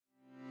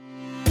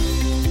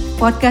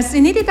Podcast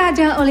ini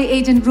ditaja oleh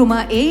ejen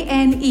rumah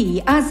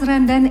ANE,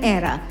 Azran dan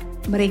Era.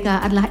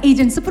 Mereka adalah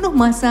ejen sepenuh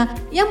masa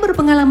yang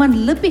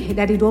berpengalaman lebih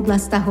dari 12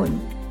 tahun.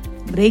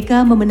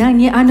 Mereka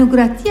memenangi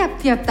anugerah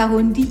tiap-tiap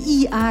tahun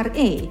di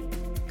ERA.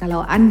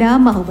 Kalau anda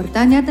mahu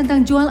bertanya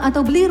tentang jual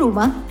atau beli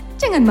rumah,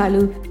 jangan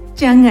malu,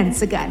 jangan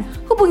segan.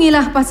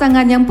 Hubungilah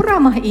pasangan yang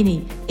beramah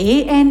ini.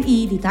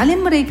 ANE di talian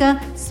mereka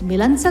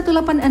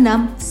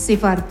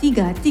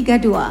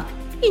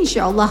 9186-0332.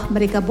 InsyaAllah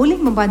mereka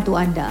boleh membantu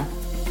anda.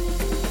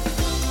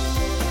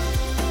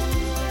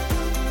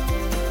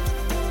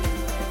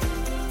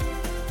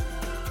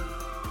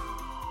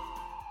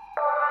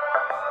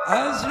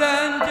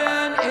 Azran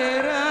dan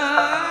Era,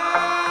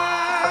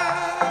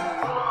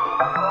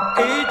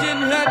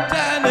 ejen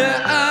hartana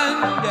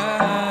anda,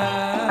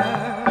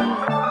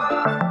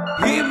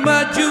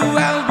 hikmat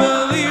jual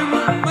beli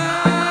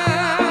rumah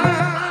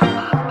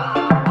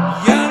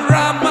yang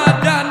ramah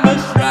dan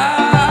mesra.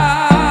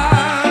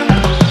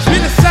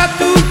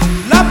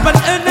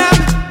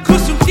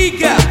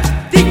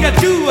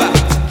 91860332,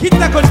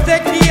 kita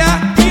kontak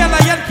dia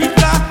layan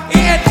kita.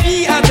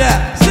 ANE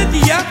ada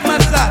setiap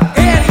masa.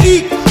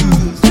 ANE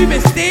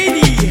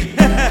steady.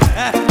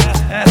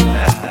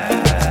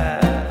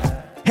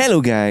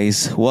 Hello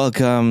guys,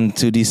 welcome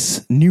to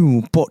this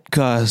new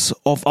podcast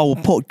of our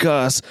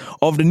podcast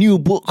of the new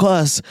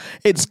podcast.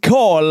 It's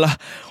called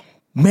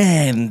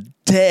Mentel.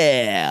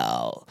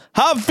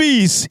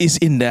 Hafiz is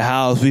in the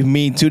house with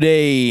me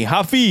today.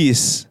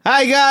 Hafiz.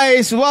 Hi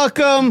guys,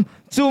 welcome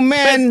to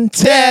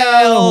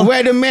Mentel,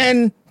 where the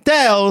man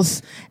tells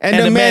and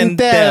the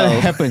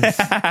mental happens.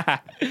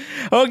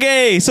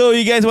 Okay, so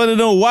you guys want to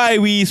know why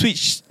we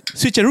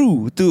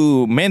switcheroo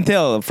to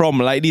Mentel from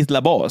Like This Lah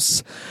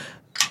Boss?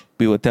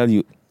 We will tell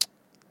you.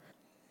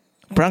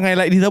 Perangai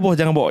Like This Lah Boss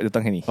jangan bawa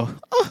datang ni.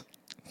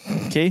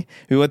 Okay,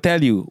 we will tell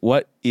you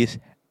why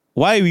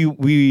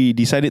we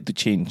decided to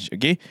change.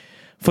 Okay,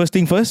 first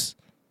thing first,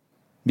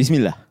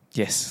 Bismillah.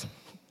 yes.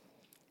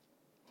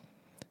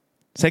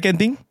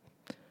 Second thing,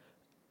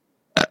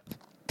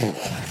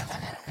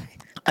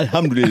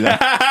 Alhamdulillah.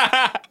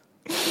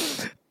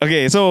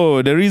 okay,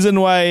 so the reason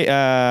why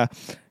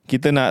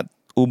kita nak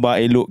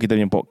ubah elok kita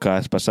punya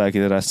podcast pasal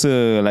kita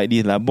rasa Like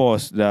This Lah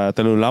Boss dah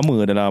terlalu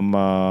lama dalam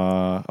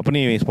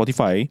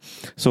Spotify.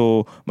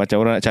 So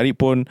macam orang nak cari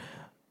pun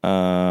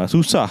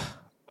susah.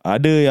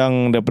 Ada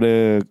yang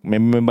daripada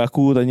member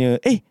aku tanya,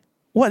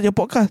 what your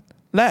podcast?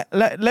 Like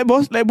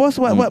boss, what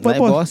boss?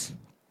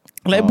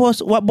 Like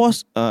boss, what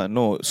boss?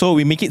 No. So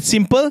we make it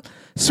simple,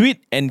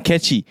 sweet and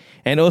catchy,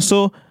 and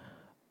also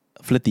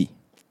flirty.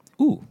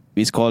 Ooh.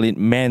 We call it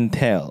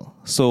Mentel.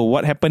 So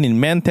what happened in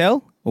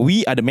Mentel?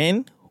 We are the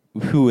men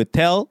who will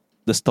tell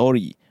the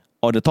story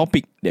or the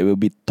topic that we'll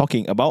be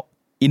talking about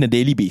in a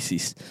daily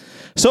basis.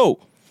 So,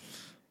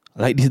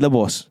 Like This Lah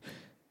Boss.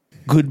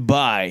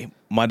 Goodbye,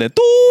 Mother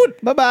Toot.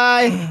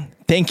 Bye-bye.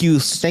 Thank you.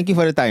 Thank you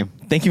for the time.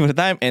 Thank you for the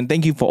time and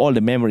thank you for all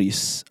the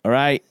memories. All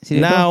right. See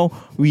you Now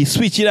we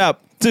switch it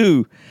up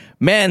to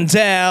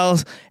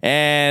Mentels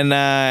and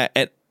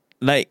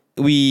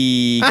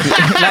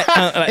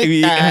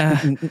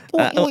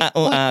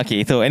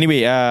okay. So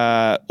anyway,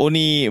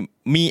 only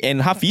me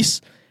and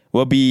Hafiz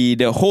will be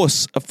the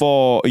host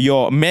for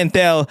your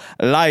mental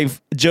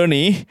life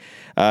journey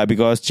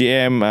because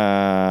JM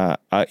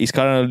is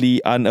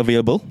currently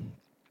unavailable.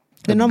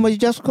 The number you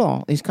just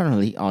called is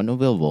currently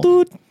unavailable.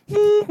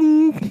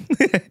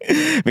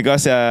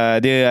 Because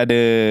dia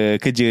ada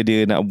kerja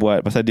dia nak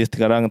buat pasal dia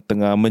sekarang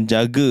tengah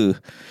menjaga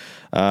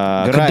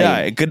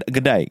gerai. Aku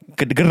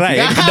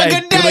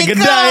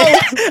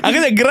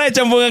cakap gerai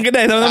campur dengan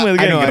kedai sama-sama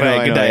kan.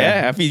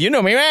 Gerai. Hafiz, you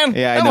know me man.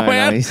 Yeah, I know.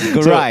 It's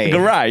gerai.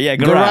 Gerai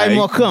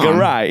Mokam.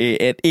 Gerai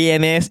at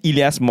ANS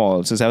Ilyas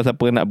Mall. So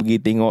siapa nak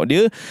pergi tengok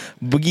dia,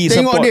 pergi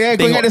Tengok support. dia,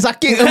 kau ingat dia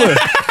sakit ke apa?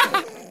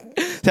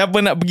 Siapa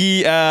nak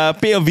pergi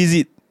pay a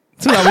visit.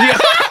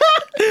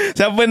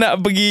 Siapa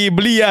nak pergi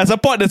beli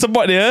support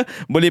dia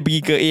boleh pergi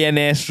ke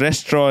ANS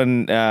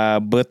Restaurant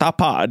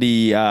bertapak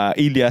di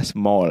Ilyas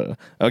Mall.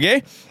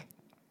 Okay,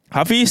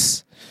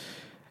 Hafiz,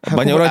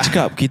 banyak orang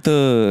cakap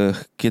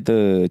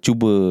kita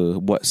cuba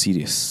buat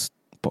serius,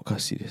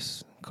 podcast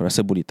serius. Kau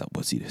rasa boleh tak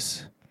buat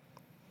serius?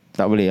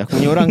 Tak boleh. Aku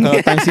punya orang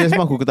kalau time serius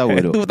pun aku ketawa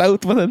tu. Tahu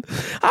tu pasal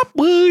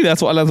apa dah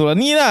soalan-soalan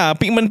ni lah.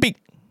 Pigment pick.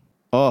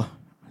 Oh,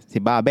 si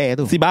Babek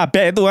tu.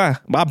 Babek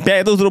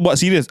tu suruh buat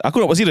serius.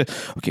 Aku nak buat serius.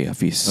 Okay,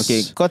 Hafiz.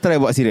 Okay, kau try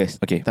buat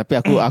serius. Okay. Tapi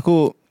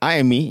aku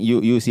I am me,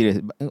 you serious.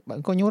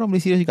 Kau ni orang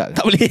boleh serius juga?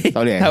 Tak boleh.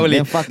 Tak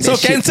boleh. So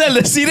cancel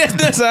the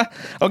seriousness.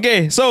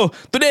 Okay, so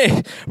today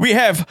we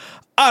have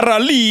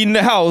Arali in the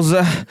house.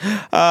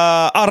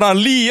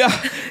 Arali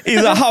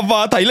is a half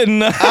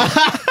Thailand.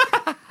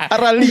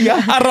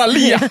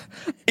 Arali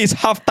is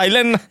half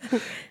Thailand,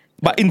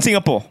 but in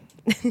Singapore.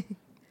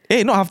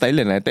 Not half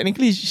Thailand.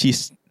 Technically,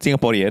 she's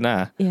Singaporean.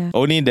 Yeah.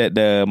 Only that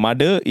the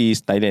mother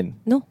is Thailand.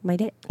 No, my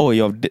dad. Oh,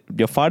 your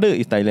father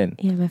is Thailand.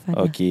 Yeah, my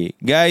father. Okay,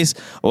 guys,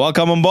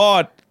 welcome on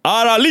board,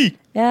 Arali.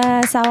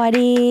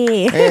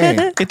 Sawadi.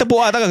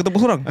 Tepuk takkan tepuk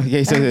seorang.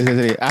 Okay,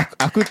 sorry.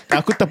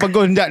 Aku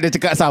terpegun sekejap dia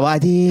cakap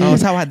Sawadi. Oh,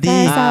 Sawadi.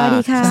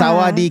 Sawadee-kap.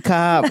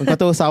 Sawadee-kap. Kau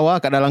tahu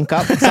sawah kat dalam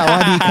cup.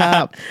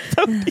 Sawadee-kap.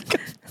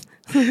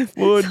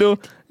 Bodoh.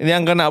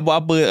 Yang kau nak buat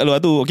apa kat luar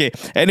tu. Okay.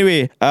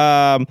 Anyway,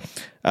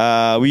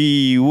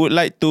 we would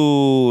like to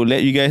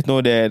let you guys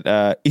know that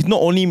it's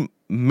not only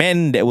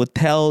men that will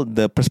tell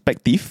the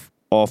perspective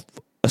of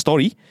a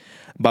story,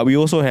 but we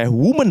also have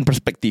woman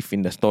perspective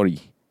in the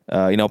story.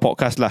 In our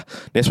podcast lah.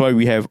 That's why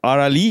we have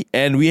Ara Lee,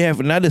 and we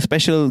have another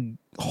special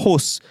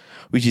host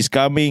which is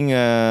coming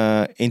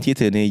in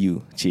theatre near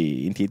you.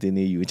 In theatre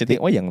near you. Macam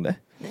tengok wayang dah.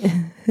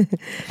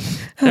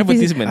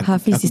 Advertisement.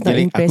 Hafiz is not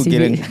impressed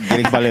with it.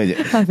 Giring kepala je.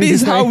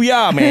 This is how we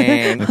are,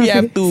 man. We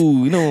have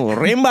to,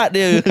 rembat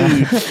dia.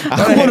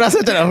 Aku pun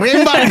rasa macam nak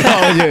rembat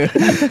kau je.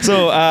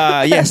 So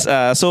yes,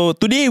 so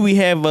today we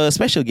have a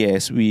special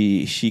guest.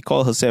 She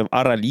called herself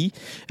Ara Lee.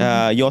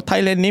 Your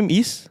Thailand name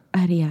is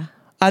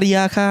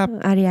Arya kap.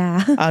 Arya.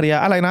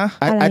 Alaina.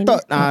 I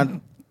thought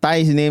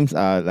Thai's names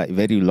are like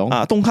very long.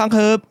 Tong Kang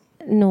Herb.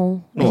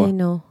 No.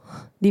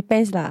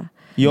 Depends lah.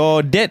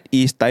 Your dad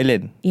is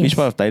Thailand. Yes. Which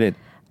part of Thailand?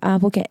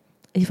 Phuket.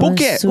 It's from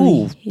Phuket.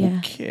 Suri. Yeah.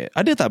 Phuket.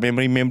 Ada tak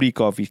memory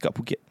kau Hafiz kat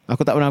Phuket?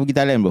 Aku tak pernah pergi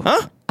Thailand bro.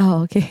 Ha?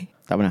 Oh, okay.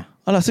 Tak pernah.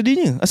 Alah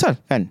sedihnya. Asal?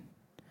 Kan?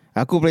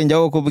 Aku paling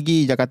jauh aku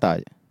pergi Jakarta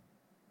je.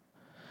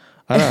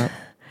 Alah.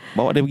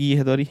 Bawa dia pergi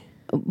satu hari.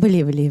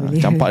 Boleh.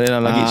 Campak dia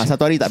dalam luggage.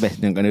 Satu hari tak best.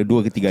 Kena 2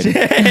 ke 3 hari.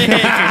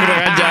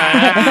 Kurang ajar.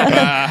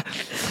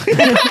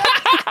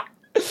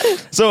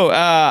 So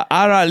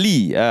Ara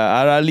Lee,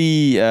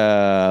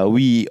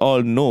 we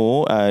all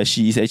know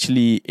she is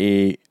actually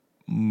a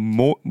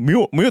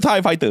Muay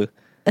Thai fighter.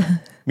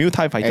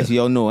 As we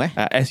all know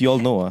as you all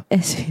know.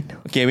 As we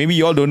know. Okay, maybe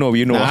you all don't know.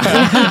 You know.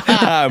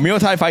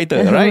 Muay Thai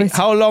fighter, right?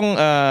 How long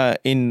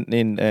in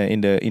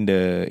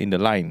the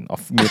line of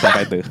Muay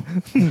Thai fighter?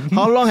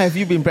 How long have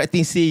you been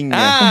practicing?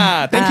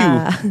 Thank you.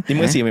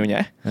 Terima kasih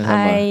banyak.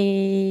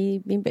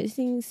 I've been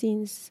practicing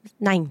since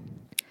 9.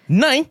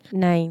 9?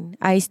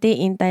 I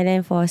stay in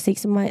Thailand for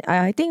 6 months.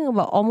 I think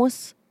about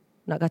almost,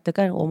 nak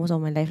katakan almost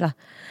all my life lah.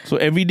 So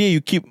every day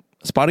you keep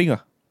sparring lah?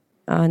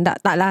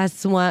 Tak lah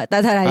semua.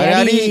 Tak lah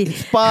hari-hari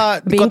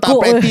spa. Kau tak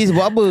practice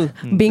buat apa?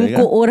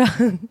 Bengkok orang.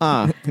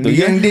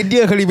 Yang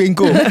dia kali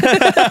bengkok.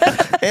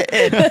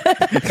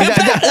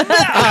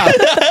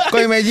 Kau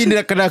imagine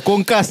dia kena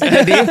kongkas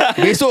dia.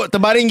 Besok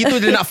terbaring gitu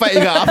dia nak fight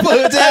juga. Apa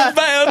je?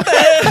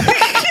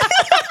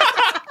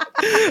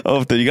 Oh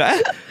betul juga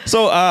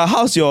So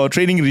how's your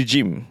training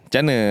regime?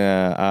 Macam mana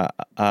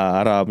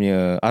Ara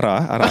punya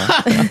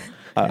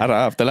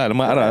Ara betul lah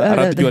nama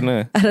Ara tujuan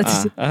mana?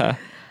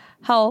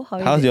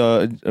 How's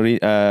your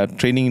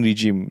training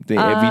regime?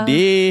 Every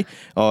day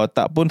or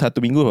tak pun 1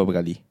 minggu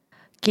berapa kali?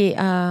 Okay,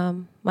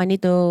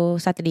 Monday to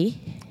Saturday.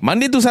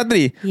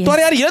 Yes. Tu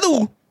hari-hari lah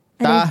tu.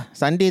 Tak,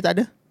 Sunday tak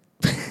ada.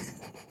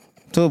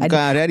 So bukan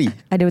hari-hari.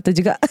 Ada betul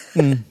juga.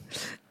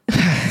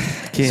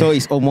 Okay. So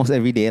it's almost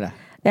every day lah.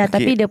 Ya,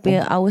 tapi dia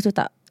punya hours tu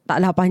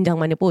taklah panjang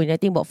mana pun. I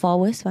think about 4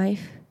 hours, 5.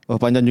 Oh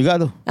panjang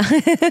juga tu.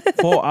 4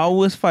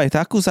 hours 5.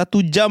 Aku 1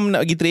 jam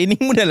nak pergi training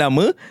pun dah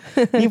lama.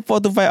 Ni 4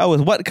 to 5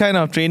 hours. What kind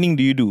of training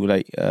do you do?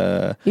 Like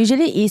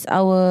usually is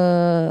our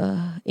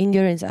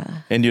endurance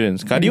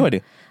endurance. Cardio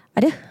ada?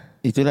 Ada.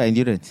 Itulah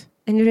endurance.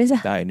 Endurance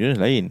lah. Endurance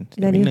lain.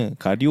 Stamina.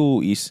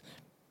 Cardio is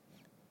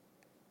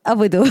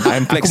apa tu?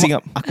 I'm flexing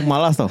up. Aku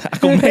malas tau.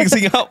 Aku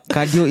flexing up.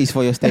 Cardio is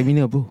for your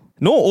stamina bro.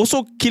 No,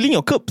 also killing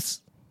your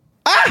carbs.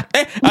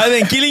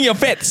 Then killing your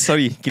fats.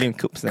 Sorry, killing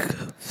carbs.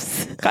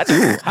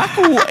 Cardio.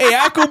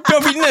 Aku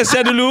pure fitness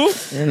ya dulu.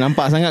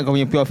 Nampak sangat kau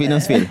punya pure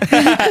fitness fail.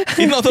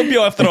 It's not so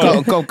pure after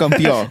all. Kau bukan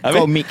pure.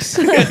 Kau mix.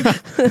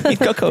 It's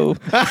cocoa.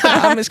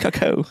 I miss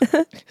cocoa.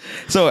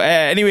 So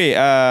anyway,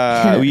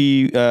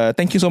 we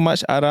thank you so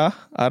much Ara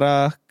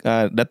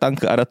datang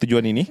ke arah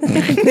tujuan ini.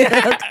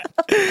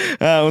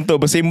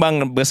 Untuk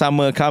bersembang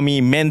bersama kami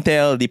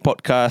Mental di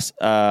podcast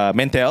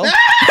Mental.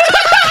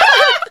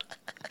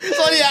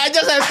 Sorry, I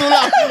just have to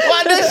laugh.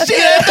 What the shit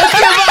are you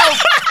talking about?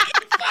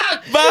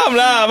 Faham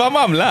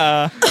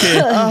lah. Okay.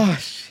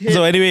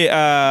 So anyway,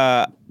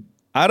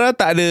 Ara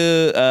tak ada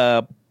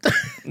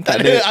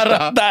tak ada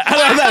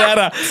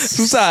Ara.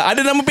 Susah.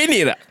 Ada nama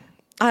pendek tak?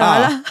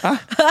 Alah.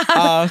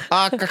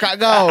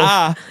 Kakak kau.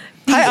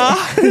 Hai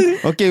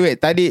Okay wait,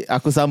 tadi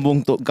aku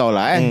sambung untuk kau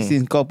lah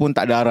since kau pun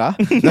tak ada arah.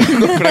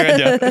 Kurang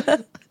ajar.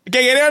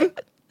 Okay, carry on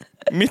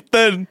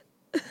Mr.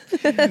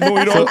 No,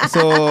 you don't.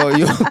 So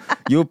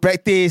you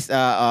practice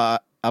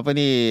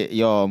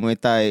your Muay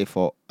Thai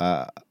for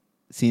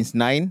since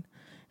 9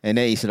 and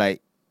then it's like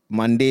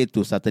Monday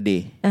to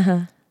Saturday.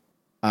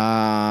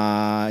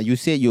 You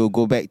said you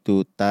go back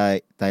to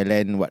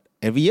Thailand what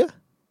every year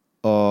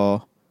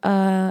or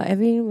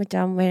every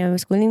macam when I'm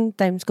schooling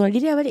time, school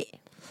holiday balik.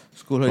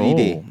 School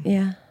holiday.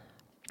 Yeah.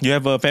 You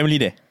have a family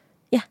there?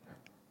 Yeah.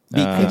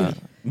 Big family.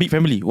 Big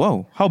family.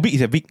 Wow. How big is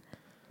that big?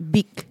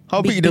 big.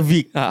 How big the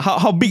Vic?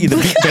 How big is the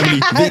big family?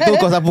 Vic tu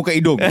kau sapu kat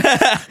hidung.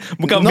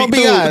 Bukan Not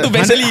big big lah. tu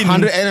Vaseline.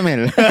 100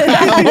 ml.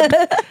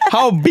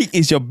 How big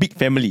is your big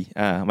family?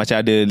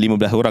 Macam ada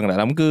 15 orang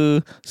dalam ke,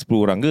 10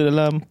 orang ke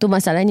dalam? Tu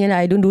masalahnya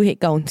lah, I don't do head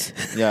counts.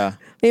 Ya.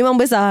 Memang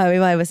besar.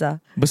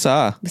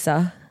 Besar.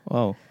 Besar.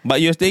 Wow. But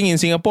you're staying in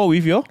Singapore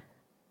with your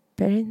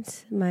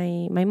Parents,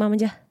 my mom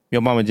je. your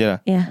mom je lah.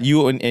 Yeah.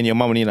 You and your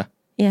mom ni lah.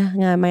 Yeah,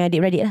 dengan my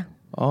adik-beradik lah.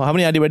 Oh, how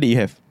many adik-beradik you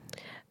have?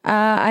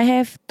 I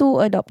have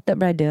 2 adopted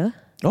brother.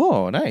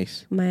 Oh,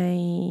 nice. My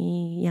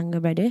younger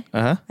brother.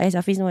 I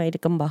Hafiz no ada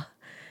kembar.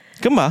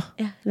 Kembar?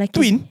 Yeah, laki.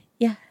 Twin?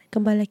 Yeah,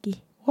 kembar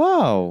laki.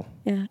 Wow.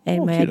 Yeah,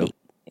 and Oh, my cute adik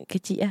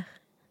kecil lah.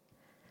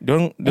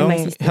 Diorang my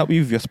sister. help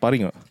you with your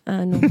sparring tak?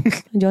 No,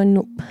 John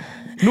noob.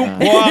 Noob.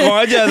 Wah, kau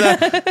ajar lah.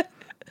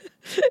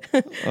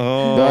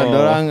 Oh.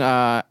 Dorang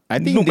I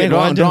think Noob,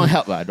 dorang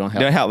help lah. Dorang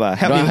Dia help lah.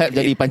 Dorang help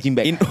jadi punching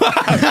bag.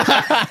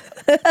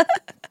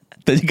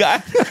 Tak juga.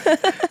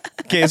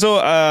 Okay,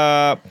 so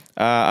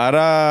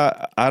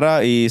Ara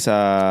is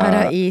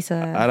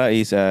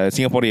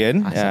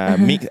Singaporean.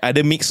 Ada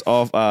mix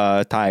of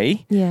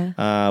Thai. Yeah.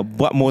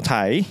 Buat more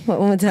Thai.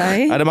 What more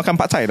time? Ada makan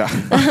pad Thai tak?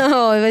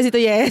 Oh, lepas itu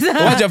yes.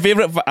 What's your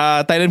favourite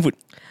Thailand food?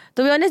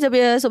 To be honest, dia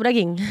punya sup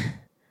daging.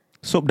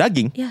 Sup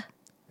daging? Yeah.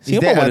 Is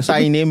Singapore there ada a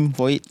Thai sup. name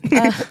for it?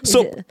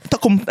 Sup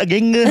takum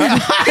daging.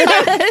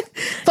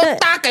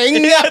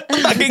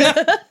 Daging.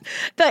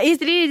 Tak,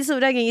 it's really sup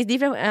daging. It's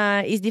different.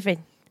 It's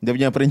different. Dia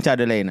punya perenca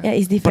ada lain lah. Yeah,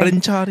 it's different.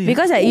 Perenca dia.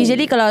 Because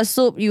usually kalau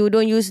soup, you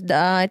don't use the,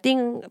 I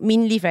think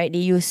mint leaf, right?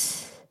 They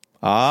use.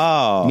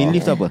 Mint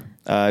leaf tu apa?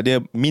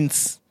 Dia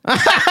mince.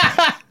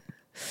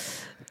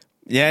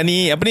 Yang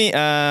ni apa ni?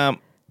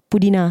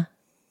 Pudina.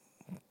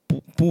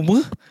 Apa?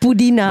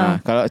 Pudina.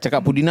 Kalau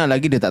cakap pudina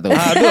lagi dia tak tahu.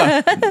 Tu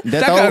lah.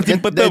 Dia Cakap tahu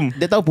simple term.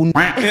 dia tahu pun.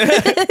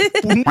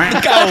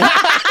 Kau.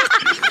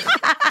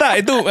 Tak,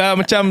 itu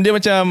macam dia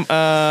macam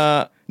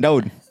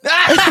Daun.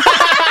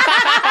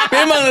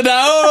 memang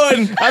daun.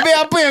 Habis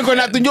apa yang kau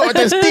nak tunjuk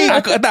macam stick?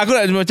 Aku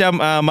nak macam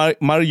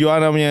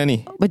marijuana punya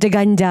ni. Macam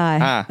ganja.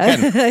 Kan?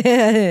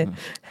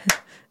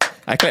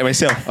 I clap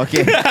myself.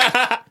 Okay.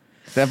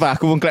 Tak apa,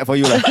 aku pun clap for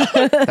you lah.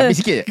 Tapi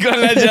sikit je. Kau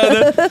ajar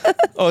tu.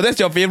 Oh, that's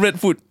your favourite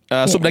food.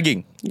 Sup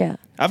daging. Yeah.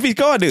 Hafiz,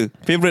 kau ada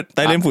favourite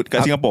Thailand food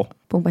kat Singapore?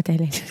 Perempuan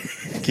Thailand.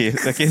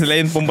 Okay,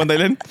 selain perempuan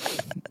Thailand.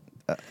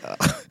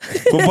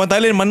 Perempuan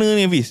Thailand mana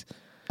ni Hafiz?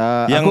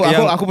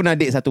 Aku pernah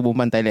date satu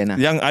perempuan Thailand lah.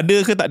 Yang ada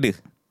ke tak ada?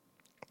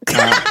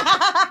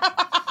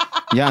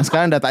 Yang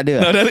sekarang dah tak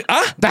ada.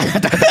 Tak.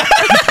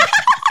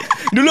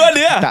 Dulu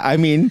ada lah. Tak, I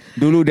mean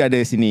dulu dia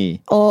ada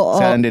sini.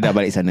 Sekarang dia dah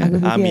balik sana.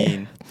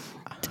 Amin.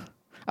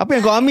 Apa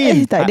yang kau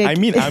amin? Tak ada.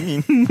 Amin.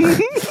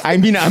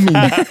 Amin.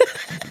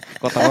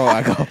 Kau tahu lah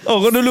kau. Oh,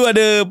 kau dulu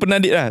ada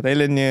pernah date lah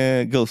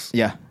Thailandnya girls.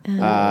 Ya.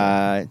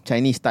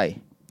 Chinese Thai.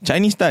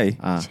 Chinese Thai.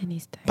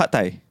 Chinese Thai. Pad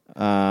Thai.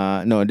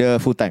 No, dia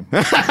full time.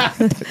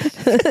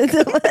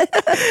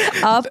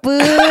 Apa?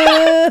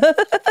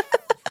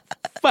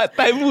 Part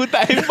time, full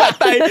time, part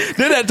time.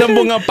 Dia nak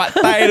campur dengan part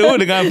time tu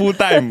dengan full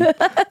time.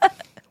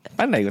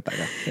 Pandai kau tak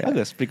kau?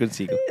 Bagus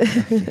frekuensi kau.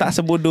 Tak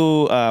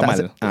sebodoh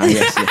Mal.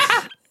 Yes.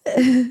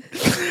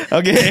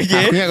 Okay.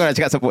 Aku ingat kau nak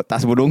cakap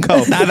tak sebodoh kau.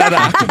 Tak.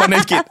 Aku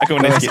pandai sikit.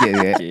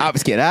 Okay. Up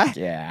sikit lah.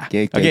 Yeah.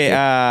 Okay.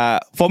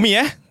 For me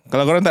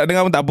kalau korang tak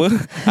dengar pun tak apa.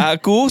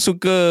 Aku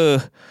suka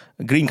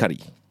green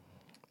curry.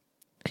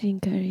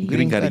 Green curry.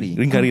 Green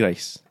curry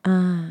rice.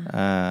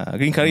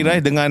 Green curry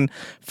rice dengan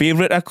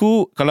favourite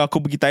aku kalau aku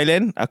pergi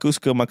Thailand, aku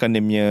suka makan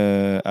dia punya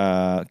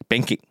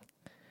pancake.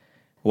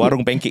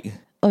 Warung pancake.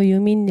 Oh, you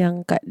mean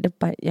yang kat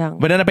depan yang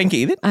Banana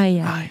pancake is it?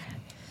 ya.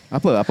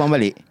 Apa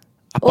balik?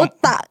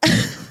 Otak.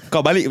 Kau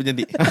balik macam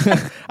ni.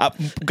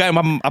 Bukan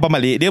apa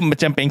balik. Dia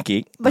macam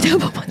pancake. Macam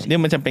apa? Dia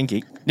macam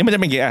pancake. Dia macam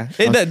pancake lah.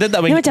 Dia tak Dia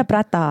pancake. macam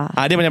prata.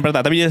 Dia macam prata.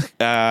 Tapi dia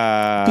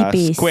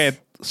Tipis.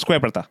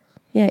 Square prata.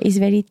 Yeah,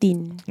 it's very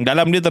thin.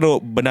 Dalam dia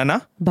taruh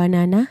banana.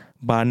 Banana.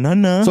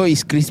 So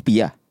it's crispy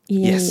lah.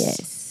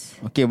 Yes.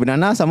 Okay,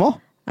 banana sama.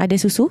 Ah. Ada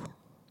susu.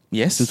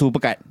 Yes. Susu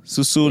pekat.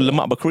 Susu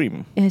lemak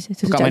berkrim. Yes,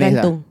 susu Pekat cap manis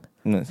gantung.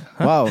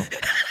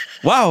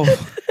 Wow.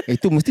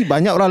 Itu mesti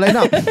banyak orang line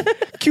up.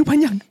 Queue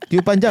panjang.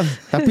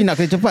 Tapi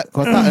nak kena cepat.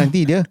 Kalau tak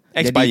nanti dia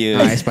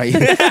Expire. Expire.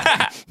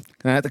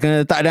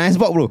 Kena tak ada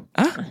icebox bro.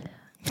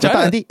 Macam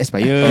tak nanti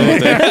expire.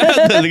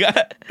 Betul juga.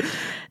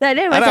 Nah,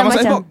 dia Ara, masuk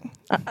macam-macam.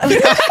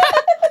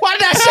 What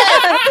the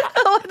shit?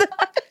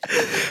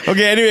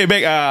 Okay, anyway,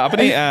 back. Apa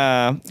ni?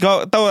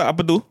 Kau tahu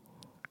apa tu?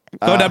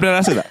 Kau dah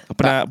pernah rasa tak?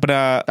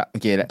 Pernah Tak,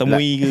 okay,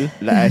 temui ke?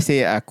 Like I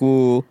say,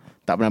 aku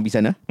tak pernah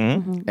pergi sana.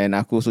 And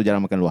aku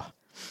jarang makan luar.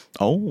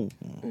 Oh,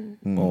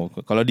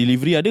 kalau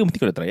delivery ada, mesti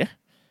kau dah try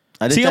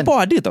Ada Singapore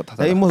ada tau?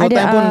 Tapi most of the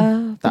time pun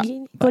tak.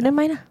 Pergi Golden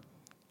Mile lah.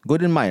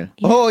 Golden Mile.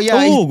 Yeah. Oh ya.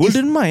 Oh,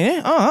 Golden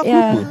Mile aku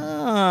Yeah. lupa.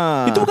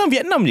 Itu bukan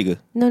Vietnam je ke?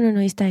 No,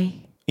 it's Thai.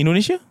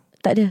 Indonesia?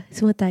 Tak ada,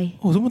 semua Thai.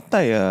 Oh, semua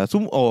Thai lah.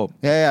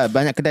 Ya,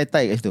 banyak kedai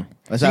Thai kat situ.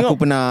 Pasal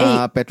aku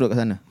pernah petrol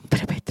kat sana.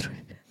 Pada petrol.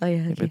 Oh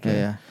ya, okay.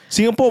 Ya.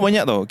 Singapore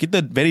banyak tau.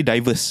 Kita very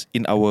diverse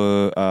in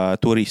our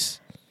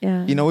tourists.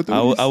 Yeah. In our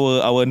tourist.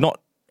 Our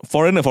not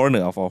Foreigner.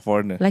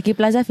 Lucky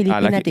Plaza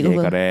Filipina take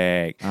over.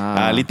 Correct.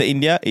 Ah. Little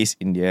India is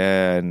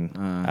Indian.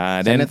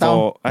 Then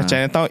Chinatown. for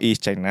Chinatown is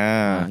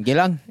China.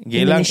 Geylang.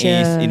 Geylang Indonesia.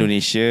 is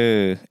Indonesia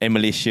and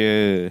Malaysia.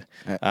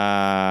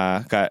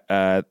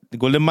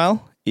 Golden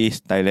Mile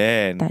is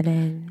Thailand.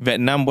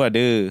 Vietnam pun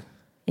ada.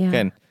 Ya.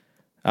 Kan?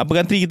 Apa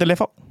country kita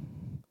left out?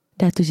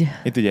 Dah tu je.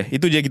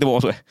 Itu je kita bawa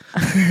masuk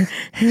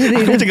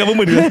Aku macam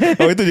government je.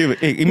 Itu je.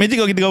 Imagine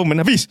kalau kita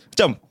government Hafiz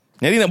macam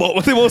jadi nak bawa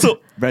masuk.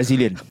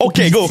 Brazilian.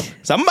 Okay, go.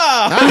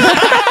 Samba.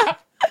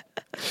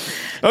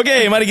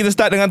 Okay, mari kita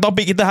start dengan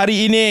topik kita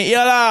hari ini.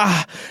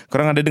 Ialah,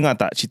 korang ada dengar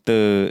tak cerita?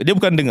 Dia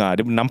bukan dengar,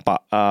 dia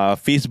nampak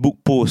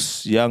Facebook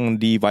post yang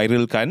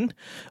diviralkan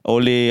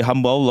oleh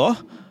hamba Allah.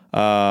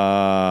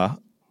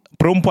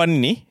 Perempuan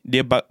ini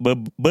dia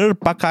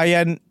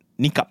berpakaian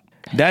nikab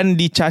dan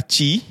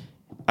dicaci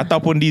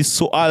ataupun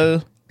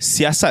disoal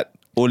siasat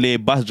oleh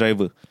bus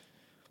driver.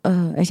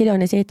 Actually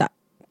honestly tak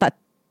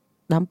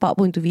nampak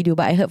pun tu video,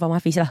 but I heard from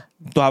Hafiz lah.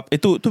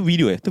 Itu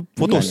video tu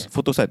fotos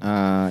kan.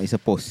 It's a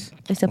post.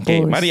 I suppose.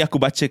 Okay, mari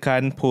aku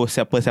bacakan post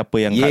siapa-siapa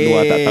yang kat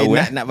luar tak tahu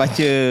nak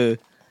baca.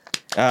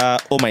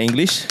 Oh my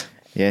English.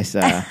 Yes.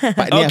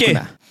 Part ni Okay.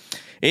 aku nak.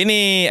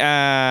 Ini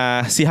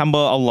si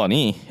hamba Allah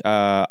ni.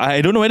 I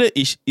don't know whether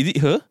is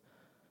it her.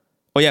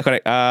 Oh yeah,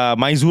 correct.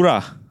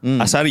 Maizura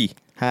Asari.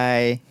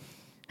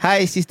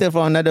 Hi sister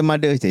from another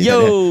mother.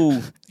 Yo.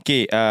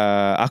 Okay,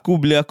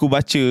 bila aku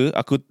baca,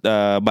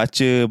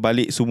 baca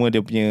balik semua dia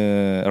punya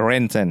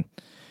rant kan.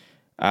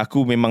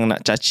 Aku memang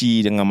nak caci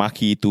dengan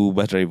maki tu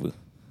bus driver.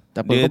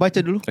 Tak apa, kau baca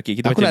dulu. Okay,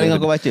 kita aku baca nak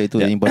dengar dulu. kau baca. Itu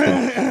yang important.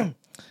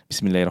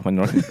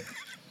 Bismillahirrahmanirrahim.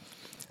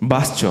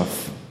 Bus job.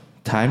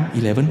 Time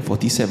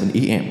 11:47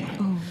 AM.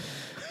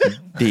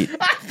 Date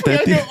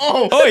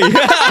 30. Oi.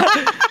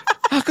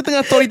 Aku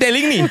tengah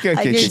storytelling ni. Okay.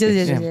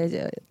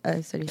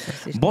 Sorry.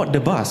 Board the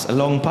bus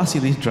along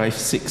Pasir Ris Drive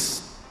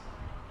 6.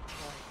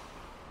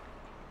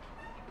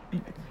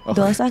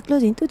 Doors are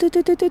closing.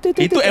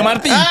 Itu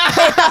MRT.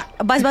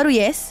 Bus baru,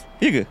 yes.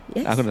 Ya ke?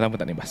 Yes. Aku dah lama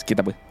tak naik bas. Okay,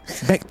 tak apa.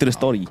 Back to the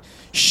story.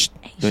 Shh,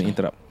 don't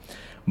interrupt.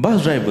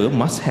 Bus driver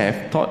must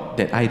have thought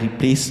that I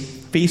replaced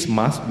face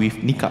mask with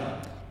niqab.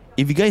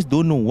 If you guys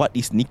don't know what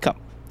is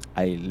niqab,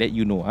 I let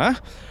you know.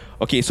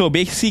 Okay, so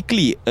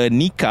basically a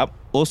niqab,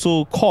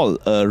 also called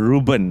a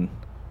ruban,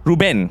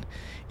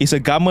 is a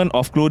garment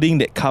of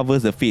clothing that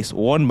covers the face,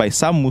 worn by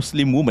some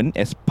Muslim women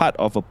as part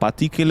of a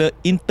particular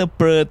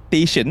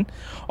interpretation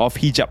of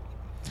hijab.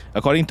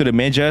 According to the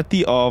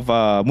majority of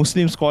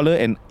Muslim scholar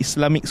and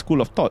Islamic school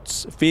of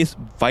thoughts, face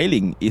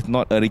veiling is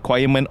not a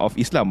requirement of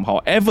Islam.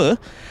 However,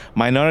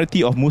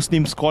 minority of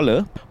Muslim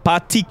scholar,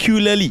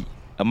 particularly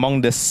among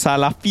the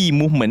Salafi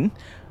movement,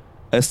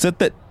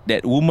 asserted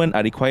that women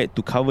are required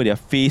to cover their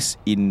face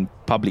in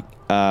public.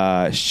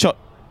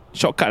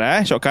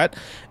 Shortcut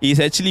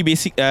is actually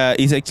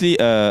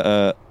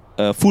a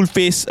full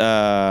face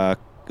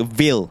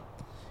veil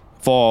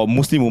for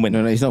Muslim women.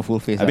 No, it's not full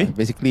face.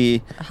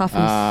 Basically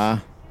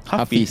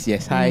Hafiz,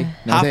 yes. Hi.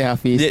 Saya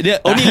Hafiz. Dia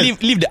only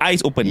leave the eyes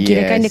open.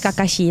 Yeah. Kirakan dia Yes.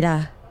 Kakashi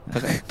lah.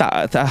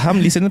 Tak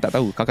listener tak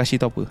tahu Kakashi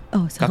tahu apa.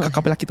 Oh, sama.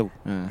 Kakak lelaki tahu.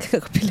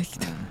 Kakak pilih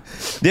kita.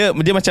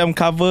 Dia macam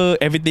cover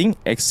everything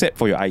except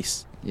for your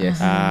eyes.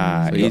 Yes.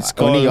 So It's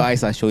only your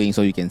eyes are showing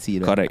so you can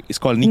see. Right? Correct. It's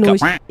called No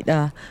niqab. shit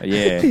lah.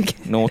 Yeah.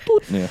 No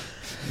toot. Yeah.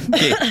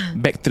 Okay,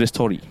 back to the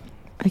story.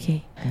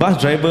 Okay. Bus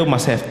driver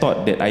must have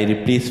thought that I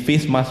replaced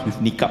face mask with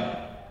niqab.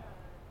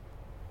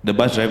 The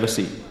bus driver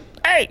said,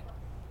 "Hey,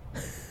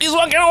 this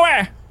one cannot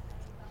wear."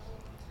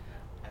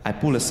 I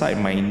pulled aside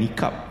my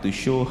niqab to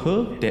show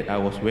her that I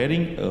was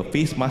wearing a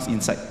face mask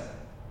inside.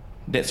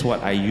 That's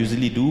what I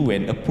usually do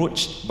when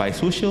approached by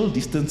social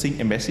distancing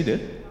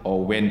ambassador or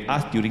when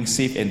asked during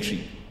safe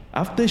entry.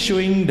 After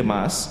showing the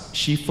mask,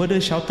 she further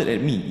shouted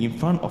at me in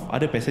front of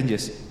other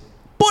passengers,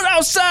 "Put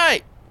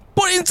outside!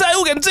 Put inside,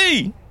 who can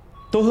see?"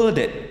 Told her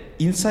that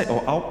inside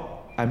or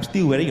out, I'm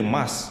still wearing a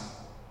mask,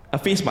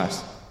 a face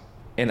mask.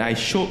 And I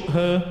showed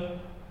her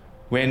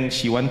when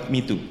she wanted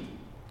me to.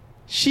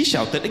 She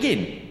shouted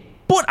again,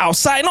 "Put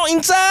outside, not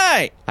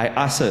inside!" I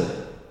asked her,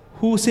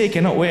 "Who say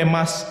cannot wear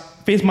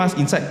face mask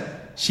inside?"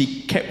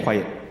 She kept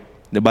quiet.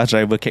 The bus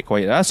driver kept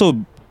quiet. So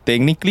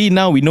technically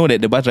now we know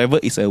that the bus driver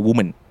is a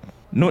woman.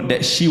 Note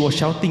that she was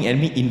shouting at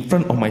me in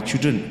front of my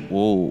children.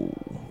 Whoa,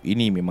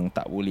 ini memang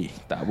tak boleh.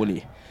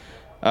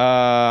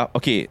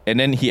 Okay, and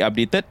then he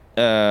updated,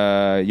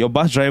 your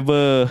bus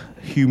driver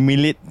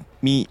humiliate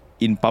me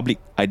in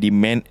public. I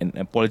demand an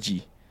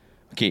apology.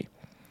 Okay.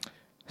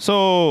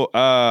 So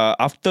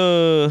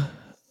after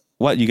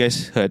what you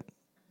guys heard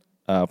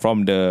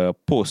from the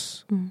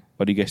post,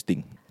 what do you guys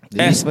think?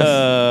 As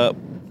a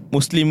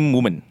Muslim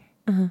woman,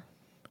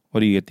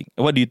 what do you think?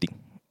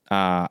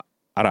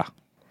 Ara?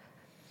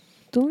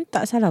 Tu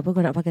tak salah apa kau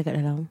nak pakai kat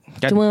dalam.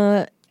 Kan?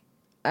 Cuma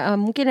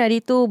mungkin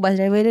hari tu bus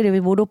driver dia lebih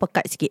bodoh,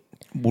 pekat sikit.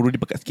 Bodoh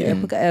dia pekat sikit.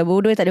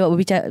 Bodoh dia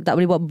tak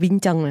boleh buat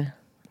berbincang lah.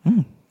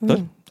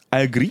 Betul.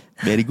 I agree.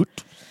 Very good.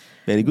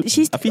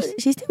 She's Hafiz?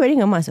 still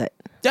wearing a mask, right?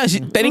 Yeah,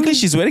 technically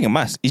she's wearing a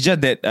mask. It's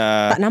just that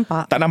Tak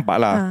nampak. Tak nampak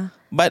lah.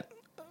 But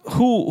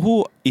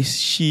who is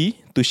she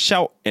to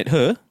shout at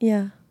her?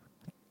 Yeah.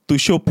 to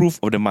show proof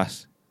of the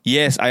mask.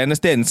 Yes, I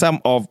understand some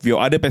of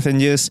your other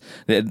passengers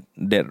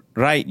that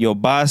ride your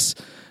bus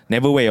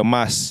never wear your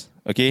mask,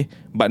 okay?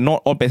 But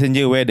not all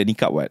passengers wear the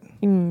niqab, what?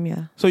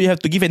 Yeah. So you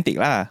have to give and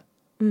take lah.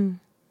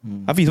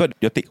 Hafiz, what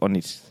your take on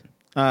this?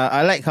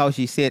 I like how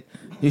she said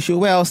you should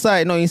wear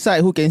outside, not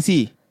inside. Who can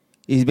see?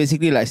 It's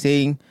basically like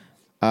saying,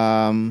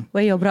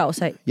 Wear your bra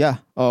outside. yeah,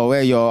 or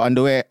wear your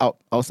underwear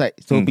outside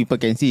so people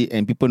can see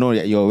and people know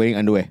that you're wearing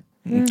underwear.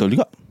 Betul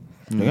juga.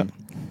 Betul juga.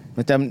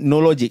 Macam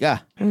no logic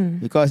lah.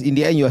 Because in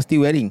the end you are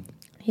still wearing.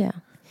 Yeah.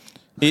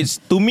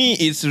 It's to me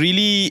it's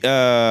really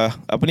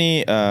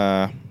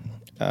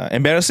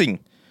embarrassing,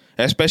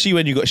 especially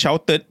when you got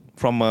shouted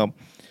from a.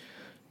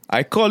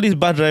 I call this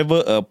bus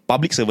driver a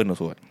public servant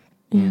also.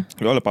 Yeah.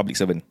 You're all a public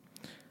servant,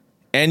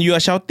 and you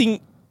are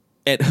shouting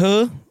at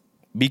her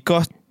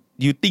because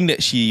you think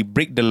that she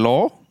break the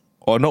law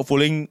or not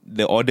following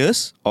the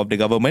orders of the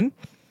government,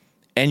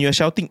 and you are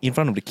shouting in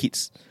front of the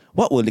kids.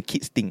 What will the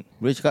kids think?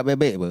 Boleh cakap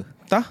baik-baik apa?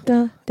 Tah?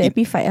 The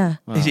happy fight lah.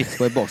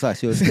 Square box lah.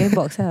 Square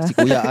box lah. Si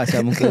koyak lah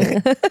siapa muka.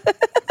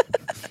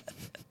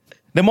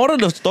 The moral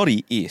of the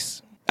story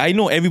is, I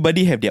know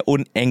everybody have their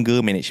own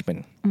anger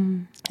management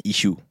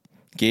issue.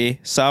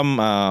 Okay, some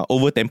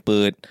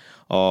over-tempered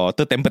or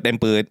tempered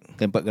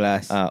Tempered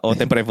glass. or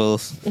tempered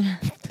levels.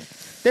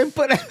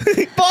 Tempered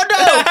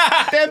bodoh.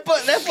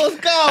 Tempered levels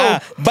kau.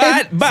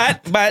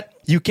 But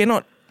you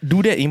cannot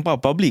do that in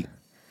public.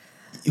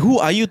 Who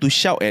are you to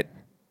shout at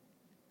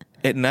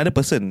another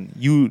person?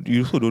 You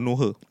also don't know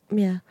her.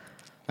 Yeah.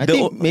 I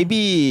think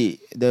maybe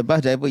the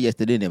bus driver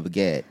yesterday never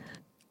get.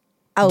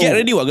 Oh. Get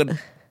ready, what?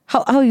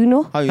 How you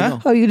know? How you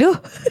know? How you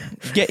know?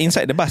 Get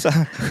inside the bus.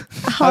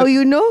 How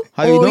you know?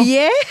 How you know?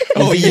 Yeah.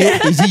 Oh yeah.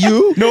 Is it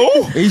you? No.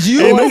 Is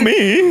you? No me.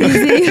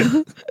 Is it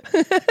you?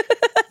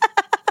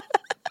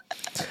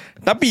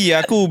 Tapi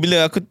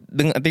bila aku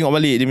tengok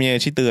balik dia punya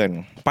cerita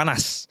kan,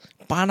 panas,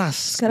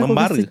 Sekarang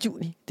membara. aku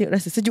sejuk ni. Tengok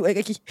rasa sejuk kat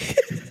kaki.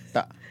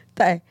 Tak.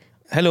 Tak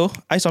Hello,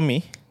 eyes on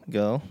me,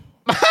 girl.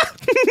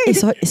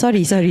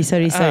 Sorry.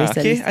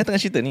 Okay, I tengah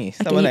cerita ni.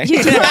 Sabar lah.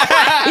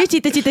 You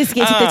cerita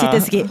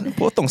sikit.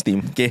 Potong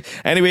steam. Okay.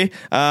 Anyway,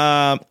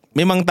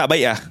 memang tak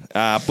baik lah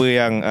apa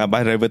yang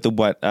bus driver tu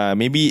buat.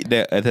 Maybe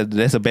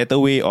there's a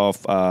better way of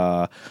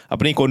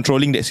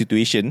controlling that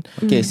situation.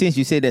 Okay, since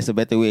you say there's a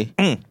better way,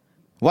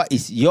 what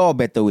is your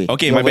better way?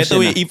 Okay, your my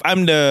better way, version if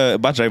I'm the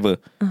bus driver,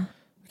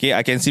 okay,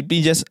 I can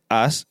simply just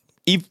ask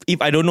if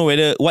I don't know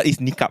what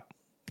is niqab.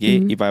 Okay,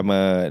 if I'm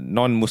a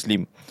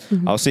non-Muslim,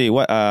 I'll say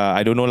what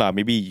I don't know lah.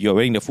 Maybe you're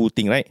wearing the full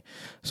thing, right?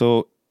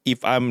 So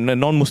if I'm a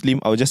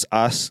non-Muslim, I'll just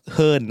ask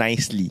her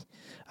nicely,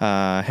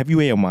 have you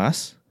wear your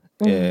mask?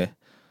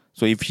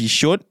 So if she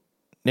should,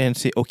 then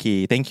say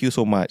okay, thank you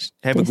so much.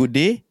 Have a good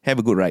day. Have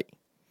a good ride.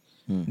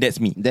 That's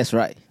me. That's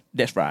right.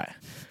 That's right.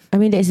 I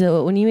mean that's the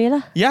only way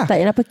lah. Yeah.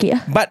 Tak payah pekik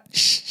lah. But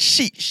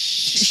she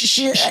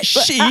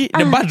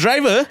the bus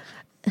driver.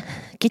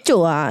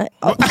 Kecoh lah.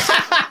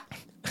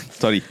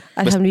 Sorry.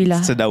 Alhamdulillah.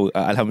 Sedawa.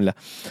 Alhamdulillah.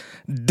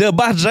 The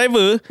bus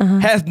driver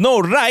has no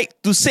right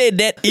to say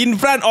that in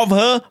front of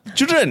her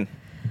children.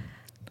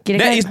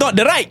 That is not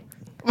the right.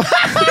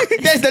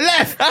 That's the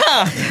left.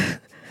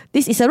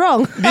 This is a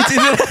wrong. This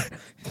is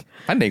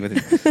pandai kau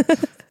tadi.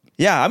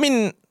 Yeah, I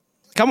mean,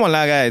 come on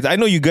lah guys. I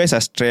know you guys are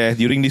stressed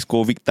during this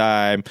COVID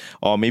time,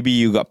 or maybe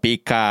you got pay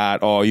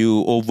cut, or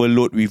you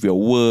overload with your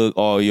work,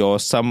 or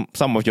some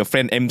of your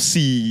friend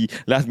MC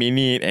last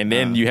minute, and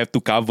then you have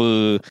to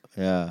cover.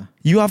 Yeah.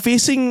 You are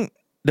facing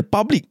the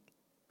public.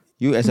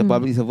 You as a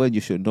public servant,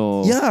 you should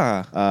know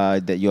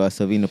that you are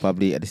serving the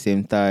public. At the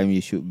same time, you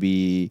should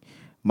be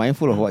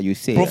mindful of what you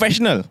say.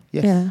 Professional.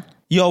 Yes. Yeah.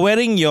 You are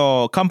wearing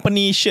your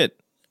company shirt.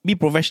 Be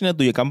professional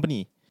to your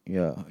company.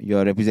 Yeah. You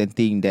are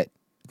representing that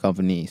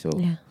company. So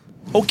Yeah.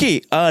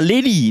 Okay,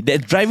 lady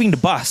that's driving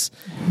the bus,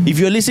 if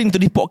you're listening to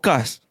this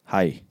podcast,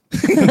 hi.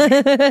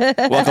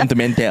 Welcome to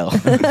Mental.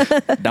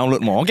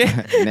 Download more, okay?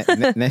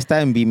 Next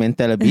time be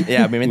mental a bit.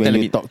 Yeah, be mental when a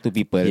you bit. talk to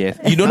people. Yes.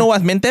 You don't know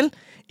what's mental?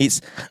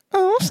 It's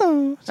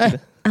awesome.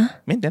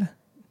 Mental.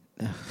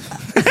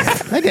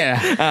 Like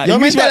that.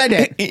 You're English mental what? like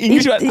that.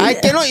 English what? I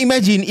cannot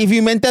imagine if you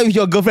mental with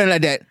your girlfriend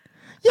like that.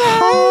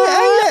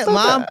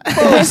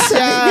 Mampus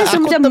Dia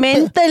macam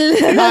mental.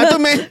 tu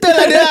mental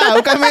lah dia,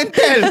 bukan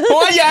mental.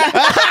 Oh yeah.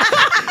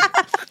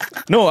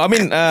 No, I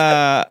mean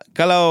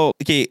kalau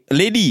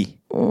lady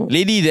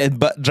that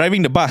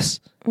driving the bus,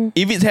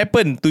 if it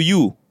happened to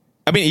you,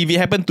 I mean if it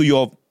happened to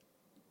your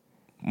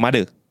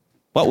mother,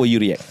 what will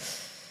you react?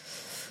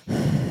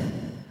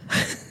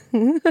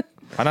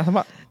 Panas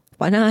apa?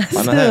 Panas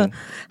kan?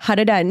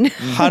 Haradan.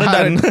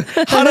 Panas.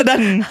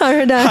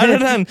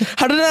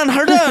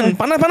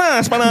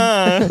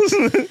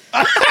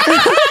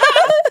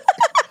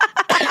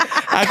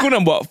 Aku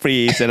nak buat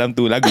phrase dalam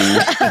tu lagu.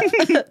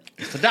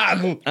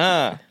 Sedap aku.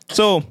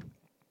 So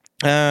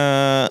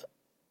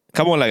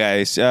come on lah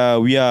guys,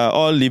 we are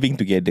all living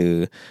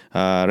together.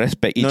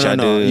 Respect each other.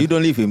 No, you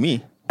don't live with me.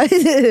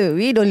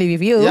 We don't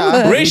live with you.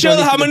 Yeah. Racial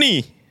We don't live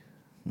harmony.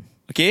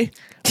 Okay,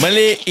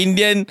 Malay,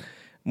 Indian,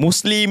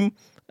 Muslim,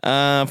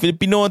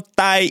 Filipino,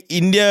 Thai,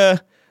 India,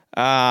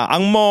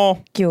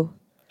 Angmo. Q.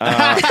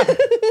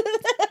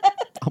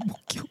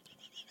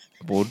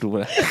 Bodoh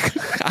lah.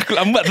 Aku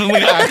lambat tu.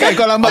 Kan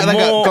kau lambat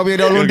sangat. Kau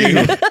punya downloading.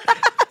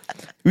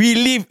 We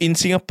live in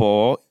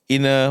Singapore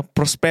in a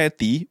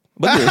prosperity.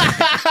 Betul.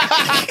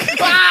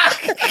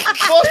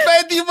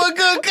 Prosperity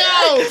burger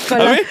kau.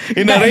 Habis,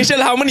 in a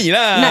racial harmony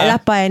lah. Nak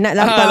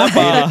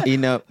lapar.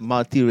 In a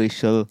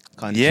multiracial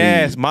country.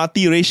 Yes,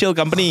 multiracial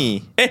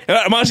company.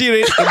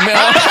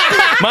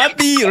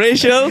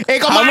 Multiracial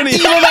kau harmony.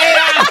 mati pun baik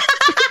lah.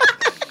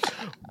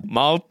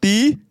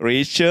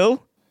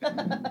 Multiracial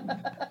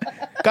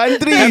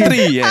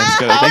Country. Yes,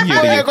 correct. Thank you.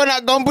 Apa yang kau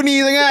nak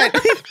company sangat?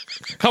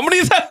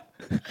 Company sah.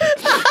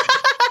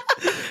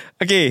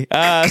 Okay,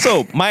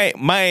 so my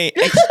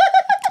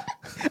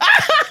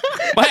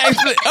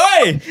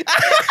Oi!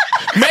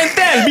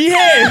 Mental,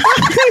 behave.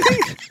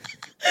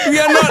 We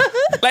are not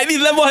like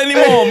this level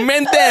anymore.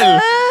 Mental.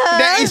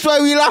 That is why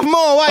we laugh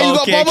more. Why you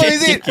got problem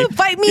is it?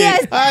 Fight me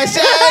as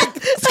Syed.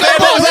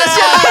 Skybox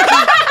Syed.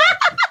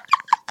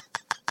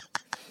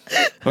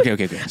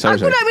 Okay. Sorry.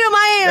 aku nak minum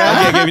air lah.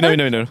 Okay,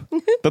 minum.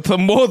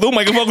 Tertembuh tu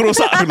mikrofon aku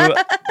rosak.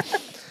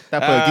 Tak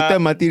apa, kita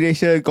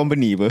multiracial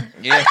company apa.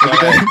 Yes,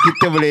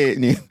 kita boleh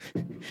ni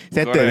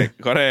settle.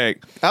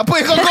 Correct. Apa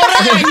yang kau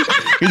korek?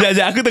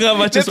 Kejap, aku tengah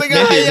baca Dia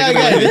tengah ayat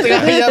kan. Dia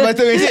tengah ayat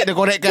baca mesej, dia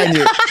korekkan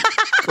je.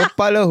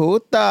 Kepala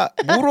otak.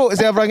 Buruk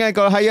saya perangai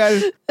kalau hayal.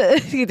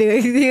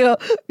 Kita tengok.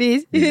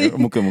 Please.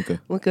 Muka.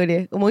 Muka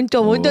dia.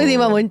 Moncong sih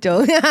Mak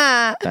moncong.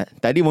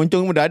 Tadi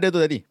moncong pun dah ada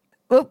tu tadi.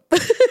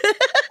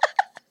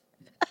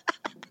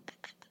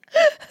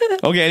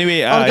 Okay,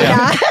 anyway. Okay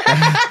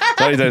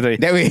Yeah. dah. Sorry.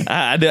 That way.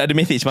 Ada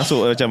message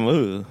masuk macam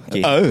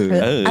okay. Oh.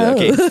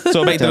 Okay.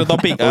 So back to the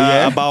topic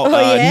about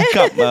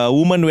niqab.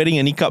 Woman wearing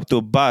a niqab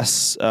to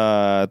bus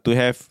to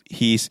have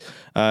his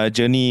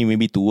journey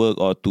maybe to work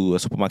or to a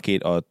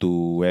supermarket or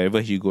to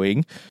wherever he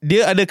going.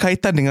 Dia ada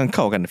kaitan dengan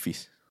kau kan,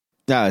 Hafiz?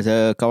 Ya,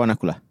 kawan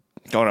aku lah.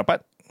 Kau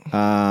rapat?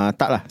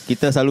 Tak lah.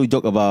 Kita selalu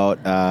joke about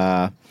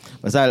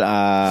pasal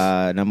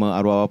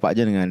nama arwah bapak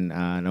je dengan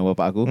nama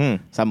bapak aku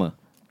sama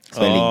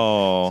spelling.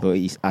 So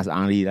it's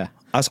As'ari lah.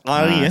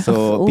 As'ari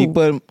So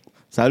people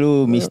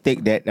selalu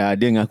mistake that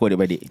dia ngaku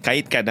adik-beradik.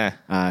 Kaitkan lah.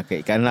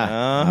 Kaitkan lah.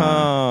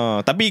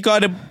 Tapi kau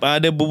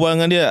ada berbual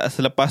dengan dia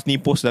selepas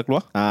ni post dah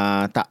keluar?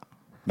 Tak.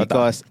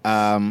 Because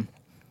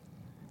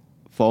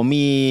for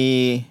me,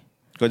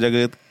 Kau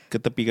jaga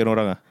ketepikan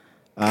orang lah?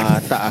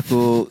 tak,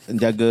 aku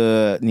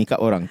jaga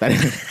nikab orang. Tak ada.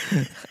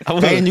 Apa?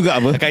 Kain juga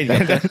apa? Kain.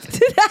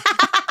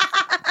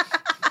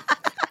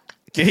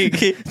 Okay.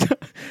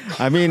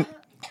 I mean,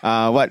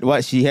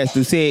 what she has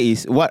to say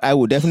is what I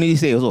would definitely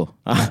say also.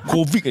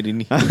 COVID ada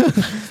ni.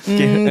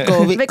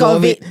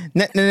 COVID.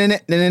 Net.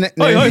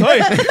 Hoi.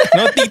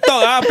 No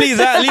TikTok please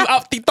leave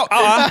out TikTok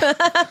out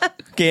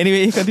Okay,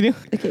 anyway, continue.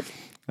 Okay.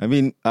 I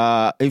mean,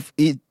 if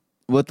it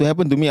were to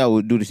happen to me, I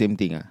would do the same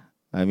thing.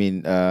 I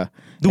mean,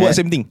 Do what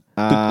same thing?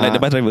 Like the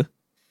bus driver?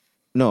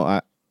 No,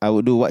 I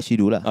would do what she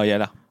do lah. Oh,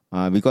 yalah.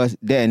 Because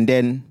then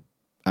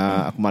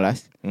aku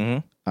malas.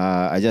 Mm-hmm.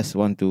 I just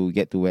want to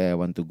get to where I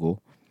want to go.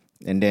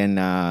 And then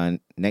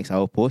next I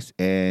will post.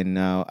 And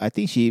I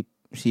think she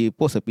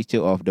post a picture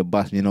of the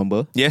bus punya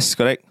number. Yes,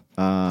 correct.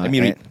 Let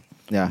me read.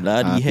 Yeah,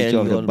 Bloody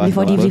hell, you all.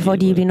 Before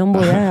D beli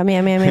nombor lah.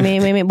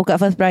 Ambil buka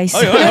first prize.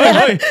 Oi.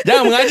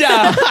 Jangan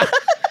mengajar.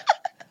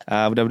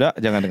 Budak-budak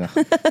jangan dengar.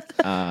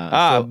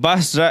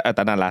 Bus driver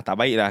tak nak lah, tak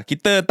baik lah.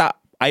 Kita tak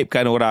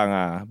aibkan orang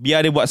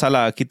biar dia buat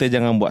salah, kita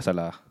jangan buat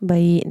salah.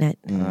 Baik, Nat.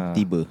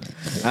 Tiba.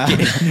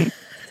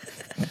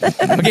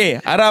 Okay,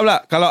 Ara pula.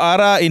 Kalau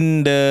Ara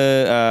in the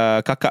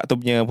kakak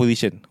tu punya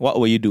position, what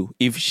will you do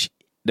if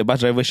the bus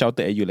driver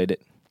shouted at you like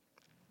that?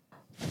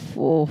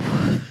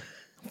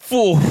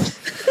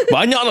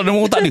 Banyak lah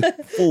dalam otak dia.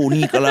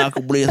 Ni kalau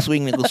aku boleh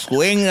swing ni, aku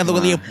swing atau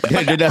katanya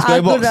Dia dah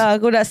skybox.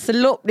 Aku dah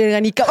selop dia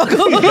dengan nikab aku.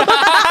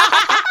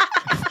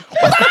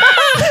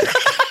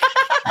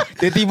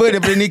 Tiba-tiba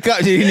daripada nikab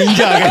jadi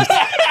ninja kan.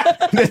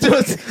 Dia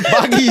terus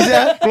bagi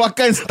saya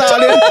keluarkan style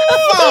dia.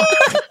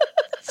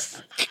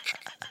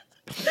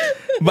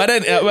 But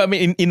then I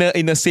mean,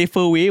 in a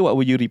safer way, what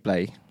would you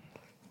reply?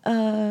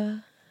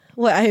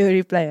 What I will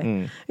reply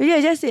Really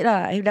I just said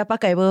lah, dah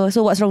pakai apa,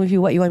 so what's wrong with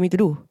you? What you want me to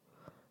do?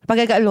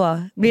 Pakai kat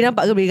luar, boleh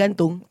nampak ke boleh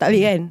gantung? Tak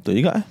boleh kan? Betul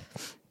juga.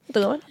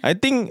 Betul kan? I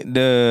think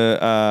the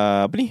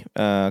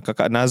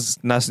kakak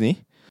Nas ni.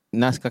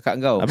 Nas kakak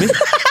kau. Habis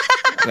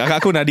kakak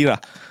aku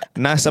Nadira.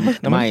 Nas apa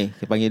nama? Mai.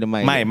 Saya panggil dia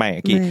Mai.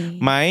 Mai. Okay.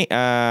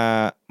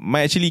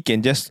 Mai actually can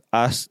just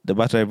ask the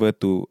bus driver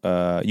to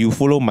you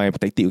follow my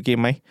tactic, okay,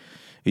 Mai?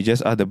 You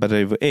just ask the bus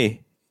driver,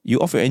 hey, you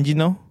off your engine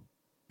now.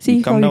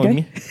 See, You come how down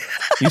you with me.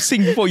 You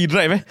sing before you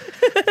drive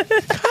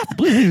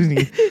Apa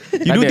ni?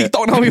 You do Ada.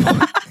 TikTok now before.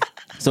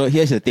 So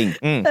here's the thing.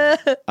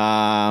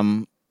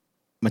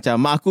 Macam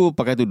mak aku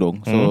pakai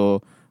tudung.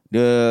 So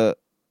dia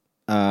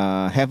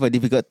have a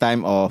difficult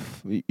time of,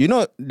 you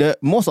know, the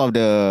most of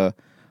the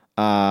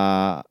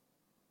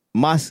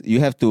mask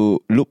you have to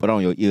loop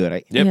around your ear,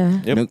 right?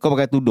 Yeah. Yep. Kau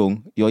pakai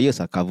tudung, your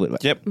ears are covered,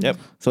 right? Yep.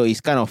 So it's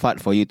kind of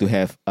hard for you to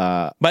have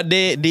But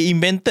they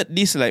invented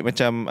this like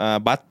macam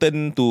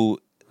button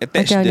to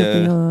attach Macam dia the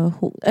punya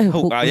hook. hook.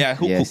 Hook. Yes,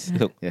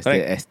 Hook. yes,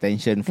 Correct. the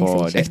extension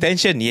for that.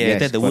 Extension. Yeah,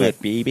 Yes, that's the word, correct.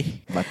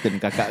 baby. Button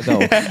kakak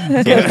kau.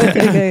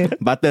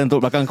 Button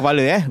untuk belakang kepala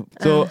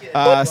So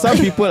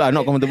some people are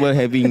not comfortable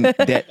having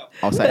that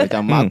outside.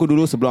 Macam mak aku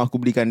dulu sebelum aku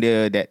belikan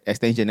dia that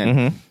extension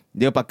kan,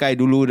 dia pakai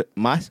dulu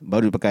mask,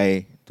 baru dia pakai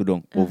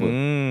tudung over.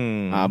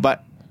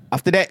 But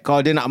after that, kalau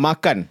dia nak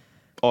makan,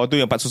 Oh, tu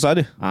yang part susah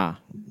dia.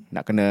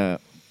 nak kena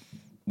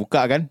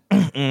buka kan.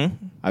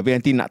 Habis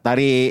nanti nak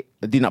tarik,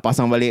 nanti nak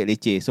pasang balik,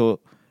 leceh. So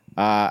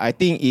I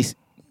think is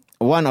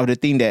one of the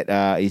thing that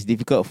is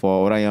difficult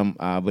for orang yang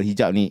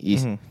berhijab ni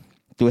is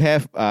to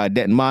have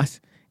that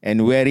mask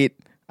and wear it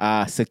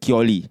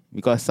securely,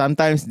 because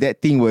sometimes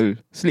that thing will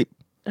slip.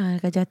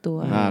 Akan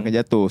jatuh. Akan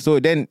jatuh. So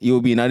then it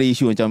will be another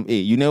issue macam,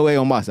 you never wear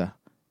your mask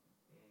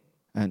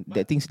and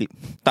that thing slip.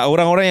 Tak,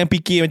 orang-orang yang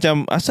fikir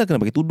macam asal kena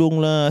pakai tudung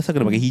lah, asal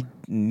kena pakai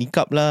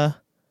nikab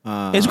lah.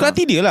 Suka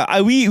hati dia lah.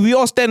 We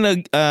all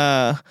stand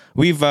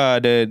with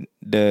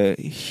the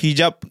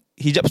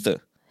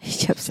hijabster.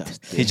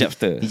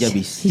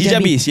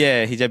 Hijabis,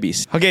 yeah,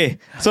 hijabis. Okay,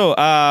 so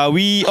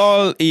we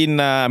all in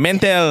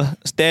mental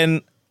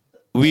stand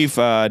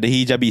with the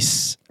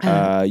hijabis.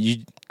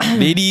 You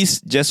ladies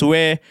just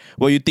wear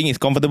what you think is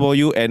comfortable for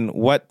you and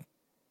what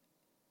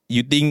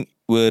you think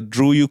will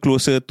draw you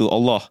closer to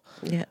Allah.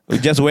 Yeah.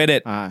 Just wear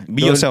that.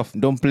 Be yourself.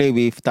 Don't play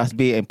with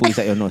tasbih and put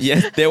inside your nose.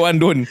 Yes, that one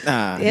don't.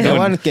 That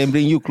one can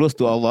bring you close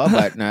to Allah,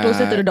 but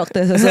Closer to the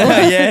doctors also.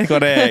 Yeah,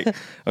 correct.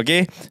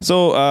 Okay,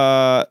 so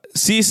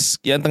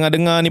sis yang tengah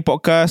dengar ni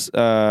podcast,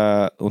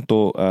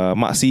 untuk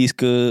mak sis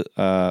ke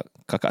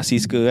kakak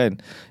sis ke kan,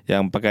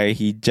 yang pakai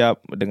hijab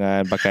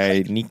dengan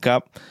pakai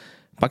nikab,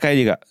 pakai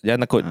je kak,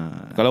 jangan takut.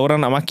 Kalau orang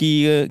nak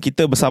maki ke,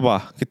 kita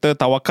bersabar, kita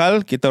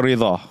tawakal, kita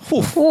redha.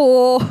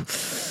 Oh,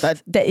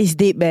 that is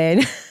deep,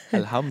 man.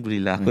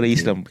 Alhamdulillah, aku dah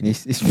Islam.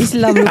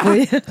 Islam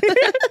rupanya.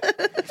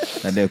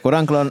 Ada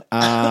korang kalau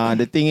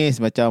the thing is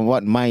macam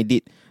what Mai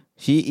did,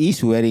 she is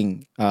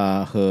wearing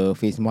her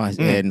face mask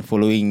and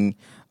following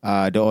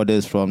the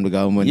orders from the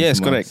government.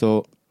 Yes, semua. correct.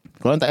 So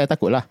korang tak payah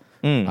takut lah.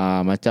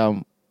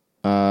 Macam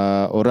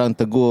orang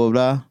tegur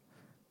lah,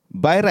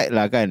 by right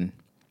lah kan,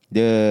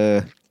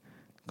 dia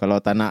kalau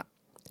tak nak,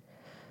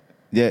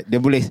 dia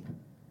boleh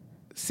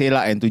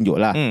selak and tunjuk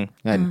lah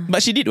kan.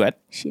 But she did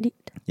what? She did.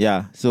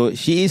 Yeah, so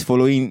she is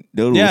following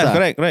the rules Yeah,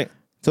 lah. correct.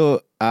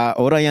 So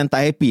orang yang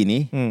tak happy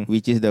ni,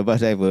 which is the bus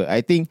driver,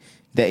 I think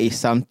there is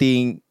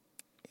something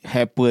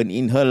happen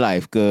in her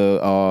life ke,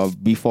 or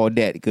before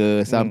that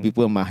ke, some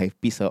people might have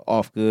pissed her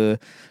off ke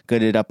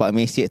dia dapat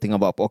message tengah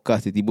buat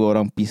podcast, tiba-tiba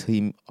orang piss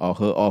him or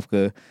her off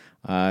ke,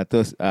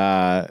 terus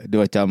dia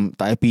macam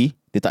tak happy,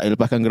 dia tak boleh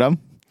lepaskan geram.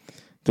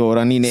 So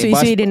orang ni naik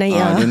bus, Sui-sui dia naik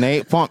dia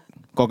naik,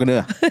 kau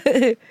kena lah.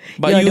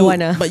 But You're the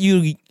one lah. But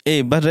you,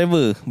 bus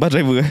driver.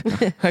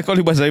 I call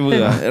you bus driver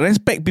lah.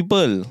 Respect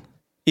people.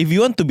 If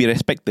you want to be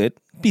respected,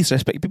 please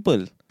respect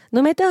people.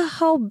 No matter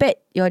how bad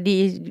your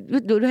day is,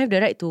 you don't have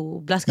the right to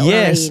blast kat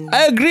orang Yes, lain.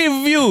 I agree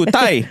with you,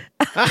 Tai.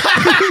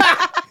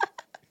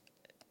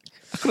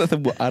 Aku nak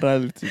sebut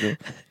aral situ.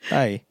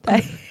 Tai.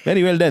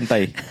 Very well done,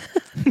 Tai.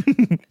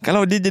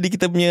 Kalau dia jadi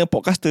kita punya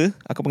podcaster,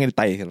 aku panggil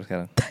Tai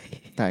sekarang.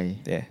 Tai.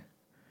 Yeah.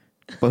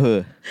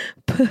 Peha.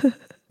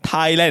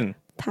 Thailand.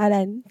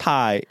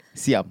 Thai.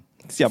 Siam.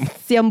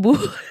 Siambu.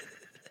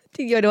 I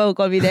think you're the one who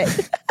call me that.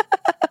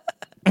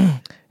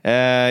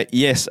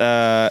 Yes.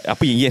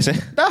 Apa yang yes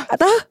Tak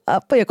tahu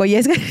apa ya kau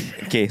yes kan.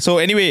 Okay, so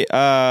anyway,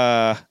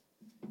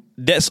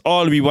 that's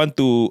all we want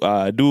to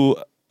do,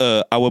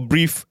 our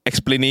brief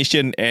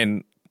explanation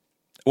and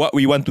what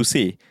we want to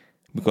say,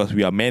 because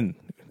we are men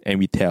and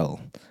we tell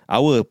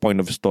our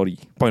point of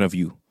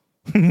view.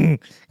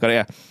 Correct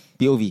ya?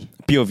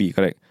 POV,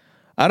 correct.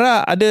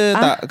 Ara, ada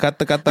tak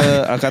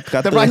kata-kata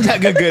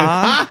Terperanjat ke girl?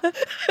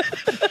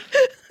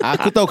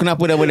 Aku tahu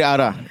kenapa dia boleh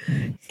arah.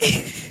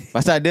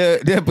 Pasal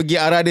dia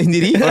pergi arah dia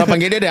sendiri, orang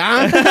panggil dia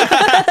arah.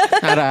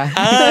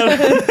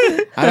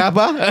 Arah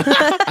apa?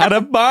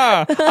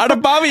 Ada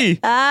babi.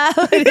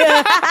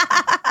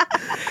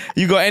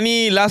 You got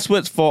any last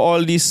words for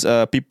all these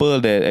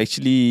people that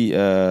actually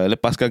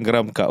lepaskan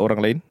geram kat orang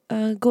lain?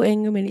 Go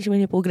anger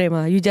management program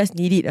lah. You just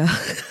need it lah.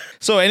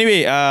 So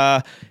anyway,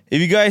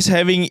 if you guys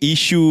having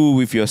issue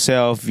with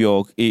yourself,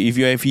 if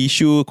you have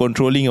issue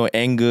controlling your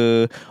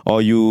anger,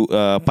 or you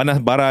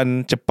panas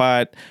baran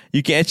cepat,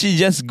 you can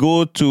actually just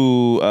go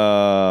to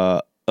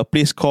a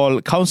place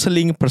called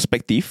Counseling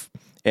Perspective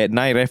at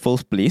 9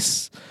 Raffles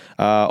Place,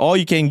 or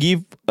you can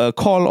give a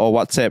call or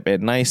WhatsApp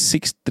at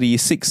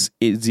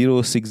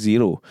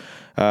 96368060.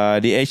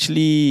 They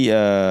actually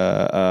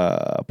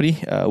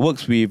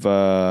works with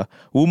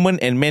women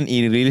and men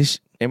in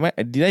relation.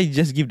 Did I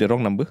just give the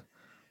wrong number?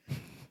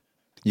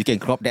 You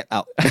can crop that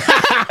out.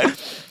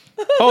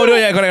 Oh no,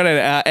 yeah, correct.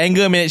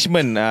 Anger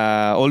management.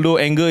 Although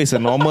anger is a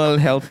normal,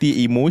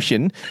 healthy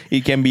emotion,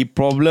 it can be a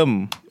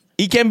problem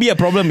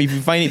if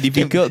you find it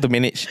difficult to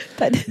manage.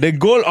 The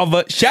goal of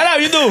shut up,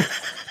 you two.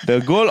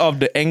 The goal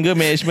of the anger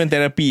management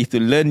therapy is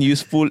to learn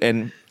useful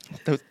and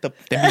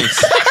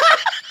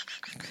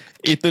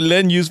is to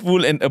learn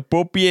useful and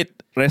appropriate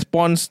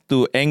response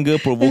to anger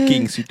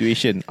provoking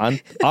situation.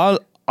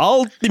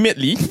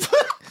 Ultimately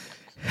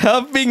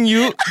helping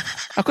you.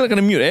 Aku nak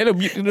kena mute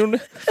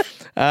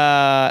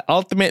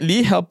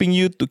ultimately helping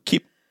you to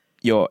keep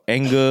your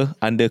anger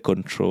under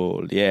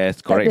control. Yes,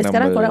 correct number.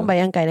 Sekarang korang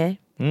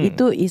bayangkan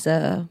itu is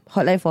a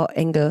hotline for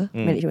anger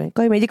management.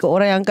 Kau imagine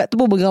orang yang angkat tu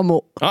pun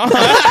bergamuk.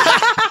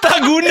 Tak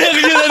guna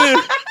kerja sana.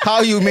 How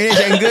you manage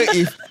anger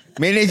if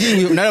managing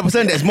with another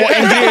person that's more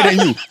angrier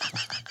than you?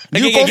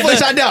 You confirm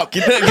shut up.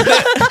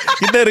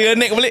 Kita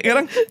reenact balik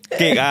sekarang.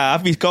 Okay,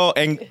 Hafiz, kau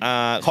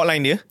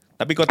hotline dia,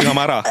 tapi kau tengah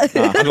marah.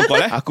 Aku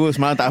call Aku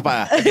semalam tak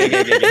apa.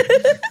 Okay.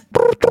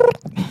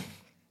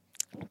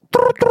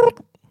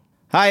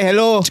 Hi,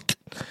 hello.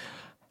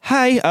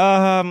 Hi,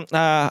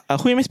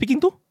 who am I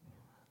speaking to?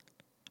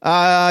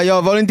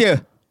 Your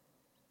volunteer.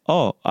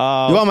 Oh,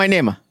 You want my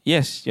name?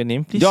 yes, your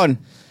name please. John.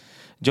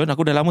 John,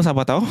 aku dah lama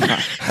sabar tau.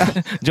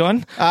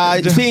 John.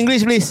 Speak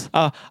English, please.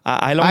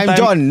 I long I'm time.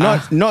 John,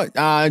 not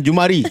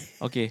Jumari.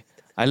 Okay,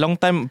 I long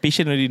time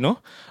patient already,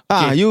 no?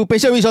 You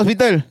patient which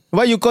hospital?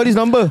 Why you call this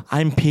number?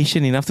 I'm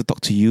patient enough to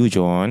talk to you,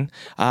 John.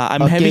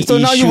 I'm having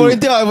so issue. now you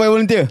volunteer or I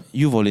volunteer?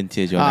 You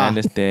volunteer, John. I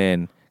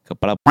understand.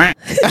 Kepala.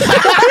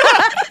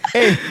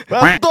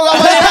 Betul kau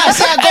boleh tak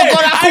siap kau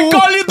call aku. I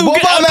call you to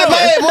get Bobak out.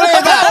 baik-baik boleh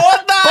tak?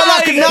 Kau nak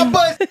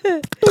kenapa?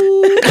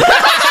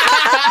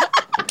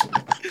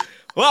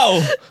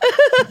 Wow.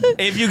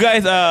 If you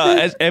guys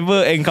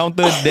ever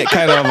encountered that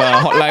kind of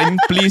hotline,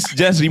 please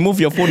just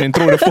remove your phone and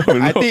throw the phone.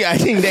 I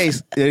think that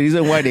is the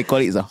reason why they call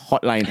it a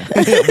hotline.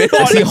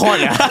 Masih hot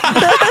lah.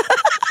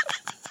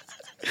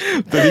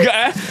 Betul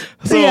juga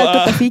So aku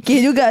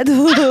terfikir juga tu.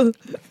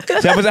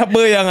 Siapa-siapa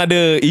yang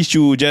ada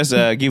isu, just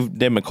give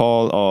them a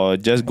call or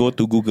just go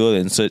to Google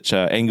and search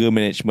anger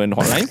management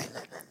hotline.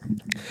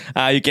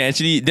 You can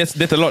actually that's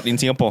a lot in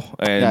Singapore,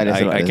 and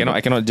I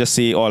cannot just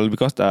say all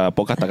because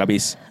podcast tak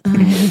habis.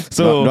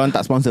 So Diorang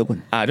tak sponsor pun.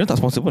 diorang tak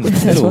sponsor pun.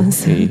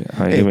 Sponsor.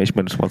 Okay. Anger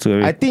management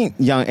sponsor. I think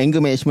yang anger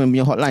management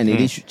punya hotline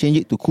they should change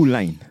it to cool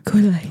line.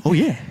 Cool line. Oh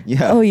yeah.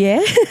 Yeah. Oh yeah.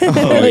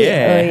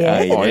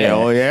 Oh yeah.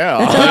 Oh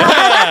yeah.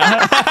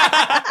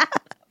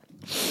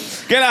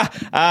 Okay lah.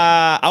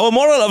 Our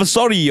moral of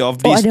story of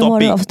this ada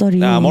topic. moral of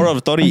story. Moral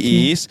of story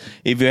is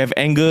if you have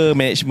anger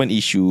management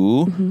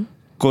issue,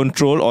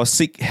 control or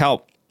seek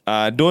help.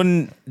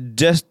 Don't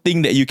just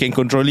think that you can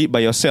control it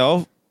by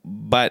yourself,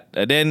 but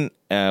then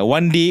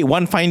one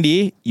fine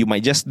day, you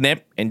might just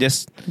snap and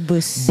just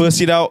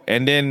burst it out,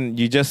 and then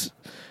you just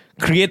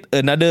create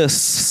another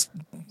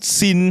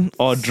scene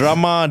or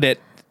drama that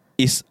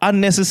is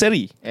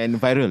unnecessary and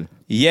viral.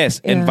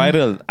 Yes, and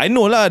viral. I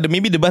know lah,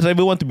 maybe the bus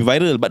driver want to be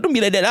viral, but don't be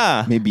like that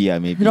lah. Maybe.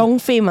 Wrong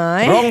fame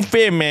Wrong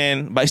fame,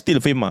 man. But still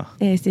fame lah.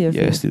 Still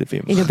Yeah, fame. still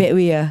fame. In a bad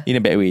way In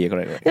a bad way,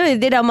 correct.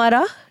 Dia dah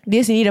marah,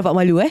 dia sendiri dapat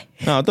malu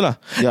Betul lah.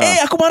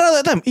 Ya. Aku marah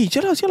that time.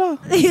 Sialah.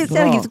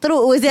 Saya lagi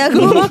teruk usia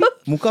aku.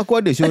 Muka aku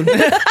ada Syul.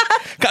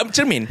 Kat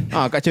cermin.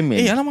 Kat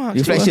cermin. Alamak.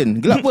 Reflection.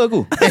 Gelap apa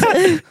aku?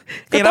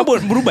 Rambut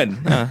beruban.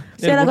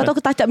 Saya kau tahu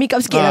aku touch up makeup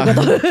sikit lah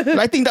kau tahu.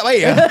 Lighting tak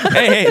baik lah.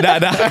 Dah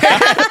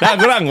dah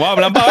kurang. Wah,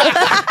 melampau.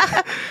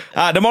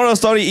 The moral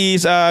story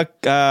is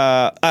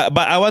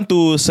but I want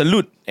to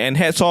salute and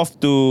hats off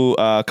to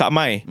Kak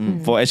Mai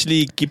for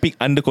actually keeping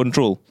under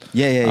control.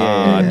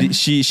 Yeah.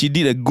 She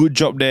did a good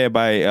job there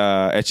by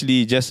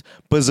actually just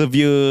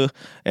persevere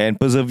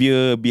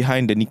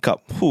behind the niqab.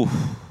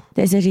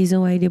 That's the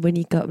reason why dia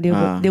bernikab.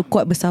 Dia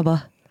kuat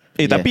bersabar.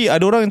 Tapi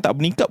ada orang yang tak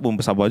bernikab pun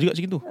bersabar juga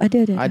macam tu.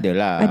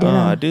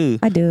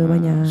 Ada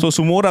banyak. So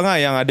semua orang lah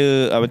yang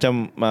ada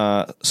macam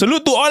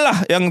salute to all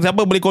lah yang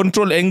siapa boleh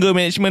control anger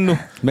management tu.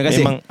 Terima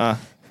kasih.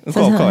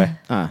 Memang kau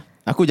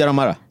aku jarang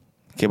marah.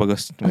 Okay,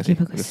 bagus. Terima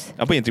kasih. bagus.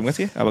 Apa yang terima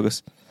kasih?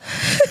 Bagus.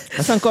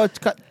 Asal kau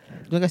cakap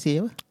terima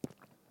kasih apa?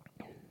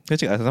 Kau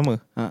cakap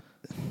sama.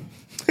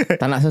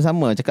 Tak nak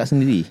sama, cakap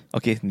sendiri.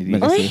 Okay, sendiri.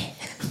 Terima kasih.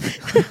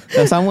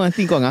 Dah sama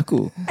nanti kau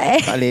mengaku.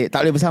 Tak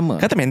boleh bersama.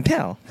 Kata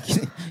mental.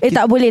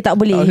 Tak boleh. Tak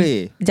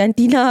boleh.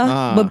 Jantina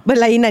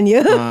berlainan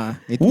ya.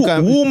 Itu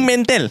kan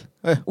mental.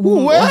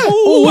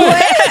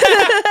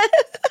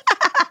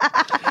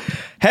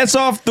 Hats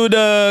off to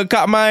the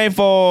Kak Mai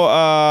for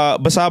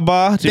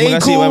bersabar.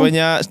 Terima kasih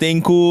banyak-banyak, staying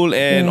cool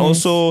and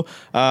also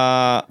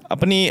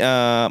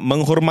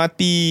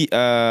menghormati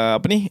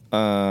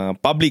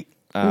public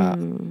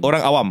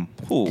orang awam.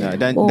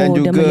 Dan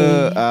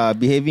juga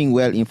behaving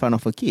well in front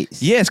of her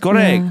kids. Yes,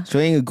 correct.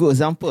 Showing a good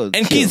example.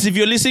 And kids, if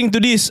you're listening to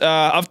this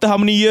after how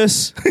many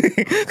years,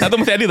 tak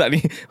tahu masih ada tak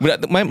ni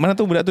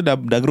budak tu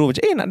dah grow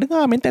macam nak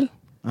dengar mental.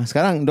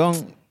 Sekarang dong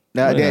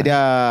dia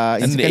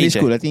in secondary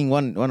school. I think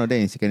one of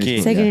them in secondary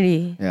school.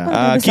 Secondary.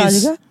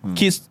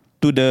 Kids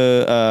to the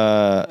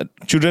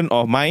children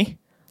of my.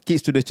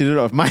 Kids to the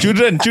children of my.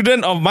 Children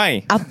of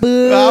my. Apa?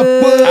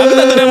 Aku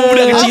tak tahu nama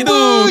budak kecil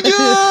tu.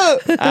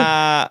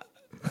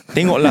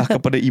 Tengoklah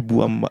kepada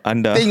ibu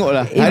anda.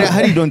 Tengoklah.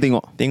 Hari-hari diorang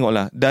tengok.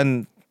 Tengoklah.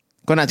 Dan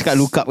kau nak cakap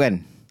look up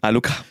kan?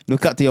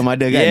 Look up to your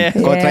mother kan? Yeah.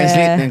 Kau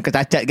translate dan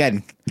kecacat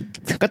kan?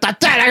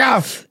 Kecacat lah kau.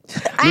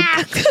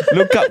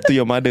 Look up to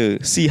your mother.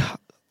 See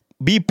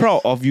be proud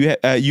of you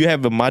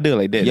have a mother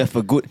like that. You have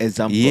a good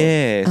example.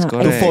 Yes, To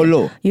correct.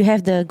 follow. You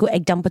have the good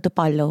example to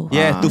follow.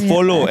 Yeah, to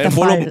follow and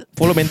To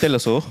follow mental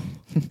also.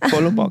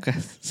 Follow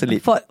podcast. Selit.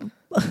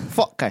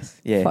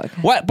 Podcast. Yeah. Podcast.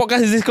 What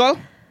podcast is this called?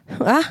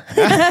 Ah,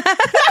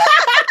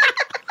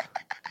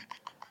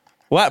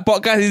 What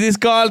podcast is this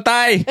called,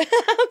 Tai?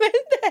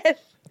 mental.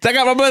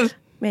 Cakap apa?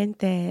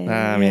 Mental.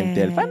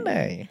 Mental.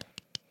 Pandai.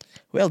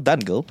 Well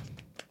done, girl.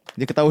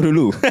 Dia ketawa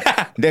dulu.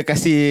 Dia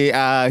kasih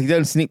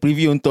kita sneak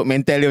preview untuk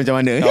mental dia macam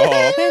mana. Oh.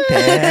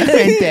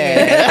 Mental.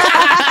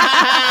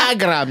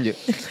 Geram je.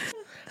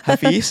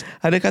 Hafiz,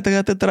 ada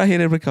kata-kata terakhir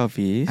daripada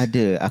Hafiz?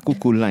 Ada. Aku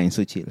cool line,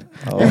 so chill.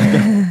 Oh.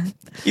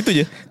 Itu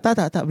je?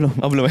 Tak, belum.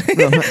 Oh, belum.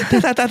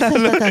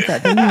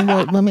 Tak.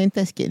 Tengok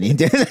mental sikit ni.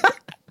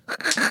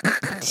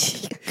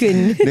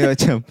 Chicken. Dia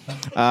macam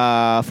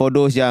for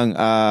those yang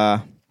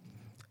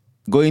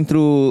going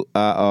through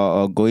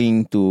or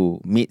going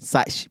to meet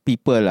such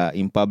people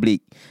in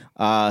public,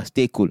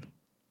 stay cool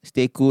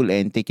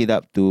and take it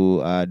up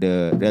to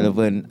the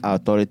relevant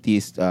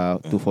authorities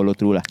to follow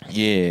through lah.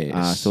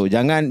 Yes. So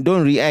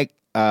don't react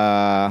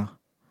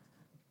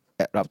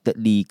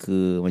abruptly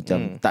ke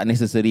macam tak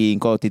necessary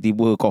kau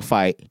tiba-tiba kau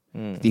fight,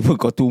 tiba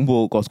kau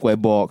tumbuk, kau square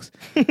box.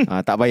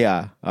 Tak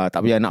payah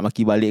nak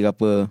maki balik ke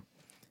apa.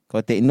 Kau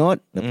take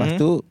note, lepas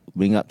tu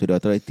bring up to the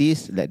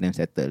authorities, let them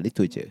settle.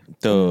 Itu je.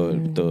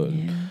 Betul.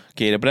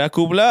 Okay, daripada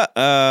aku pula,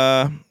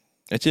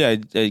 actually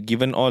I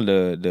given all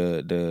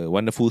the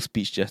wonderful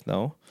speech just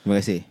now.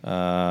 Terima kasih.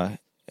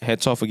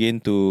 Hats off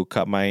again to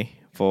Kak Mai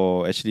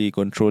for actually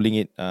controlling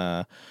it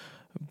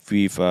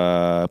with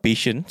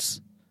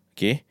patience.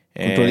 Okay.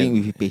 Controlling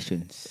with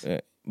patience.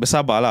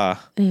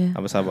 Bersabarlah. Yeah.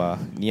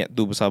 Bersabar. Niat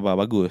tu bersabar,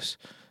 bagus.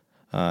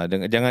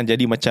 Jangan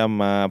jadi macam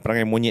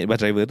perangai monyet bus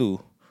driver tu.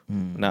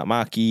 Nak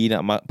maki,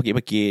 nak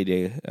pekik-pekik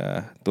dia.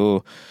 Tu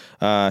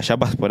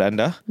syabas kepada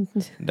anda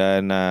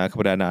dan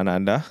kepada anak-anak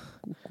anda.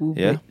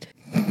 Ya. Yeah.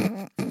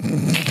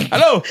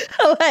 Hello.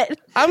 What?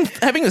 I'm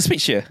having a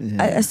speech here.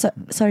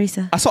 Sorry,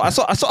 sir. Asok.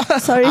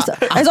 Sorry, sir.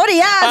 Sorry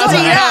lah.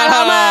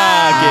 Lama.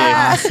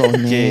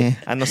 Okay.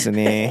 Anos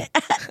ni.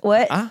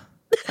 What?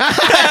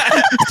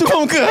 Itu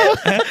kau muka.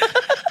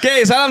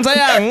 Okay, salam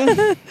sayang.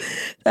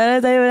 Salam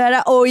saya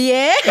berharap. Oh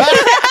yeah.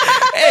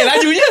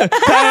 Lajunya.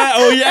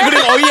 Oh yeah, aku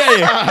dengar oh yeah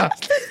je.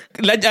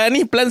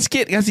 Ni pelan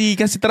sikit, kasih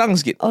terang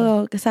sikit.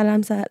 Oh,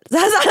 salam saya.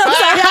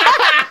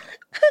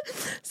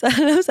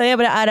 Salam saya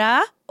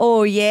berharap.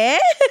 Oh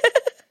yeah.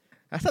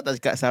 Asal tak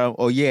cakap salam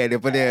oh yeah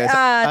daripada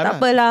tak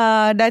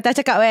apalah. Dah tak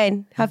cakap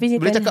kan. Hafiz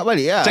ni boleh cakap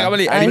balik lah. Cakap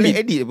balik. Boleh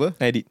edit apa?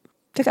 Edit.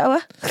 Cakap apa?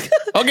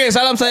 Okay,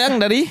 salam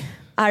sayang dari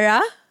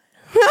Ara.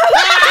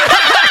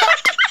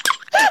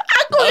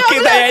 Okay,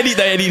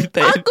 tak edit.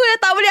 Aku dah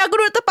tak boleh. Aku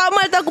duduk tempat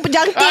mal tu. Aku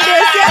berjangkit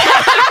dia.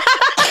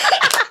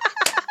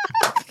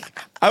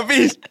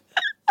 Hafiz.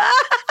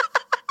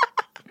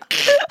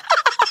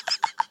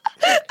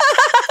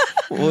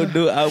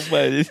 Bodoh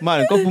apa je.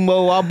 Man, kau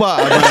pembawa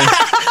wabak Man.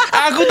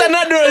 Aku tak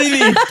nak duduk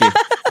sini. Okay.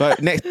 Kau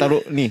next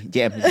taruh ni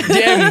jam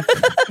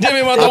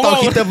memang atau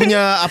tolong. kita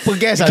punya apa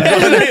gas ada.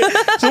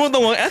 Semua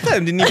tolong.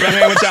 Asal dia ni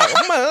perangai macam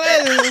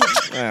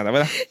tak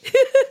apalah.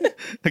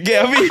 Okay,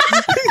 Hafiz.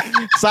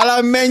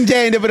 Salam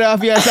menjeng daripada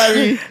Hafiz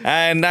Asari.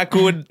 And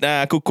aku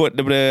quote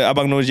daripada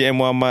Abang Nur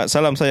JM Muhammad.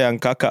 Salam sayang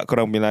kakak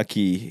korang punya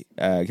lelaki.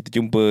 Kita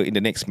jumpa in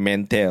the next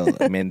Mental.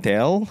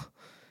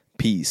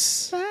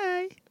 Peace.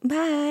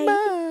 Bye.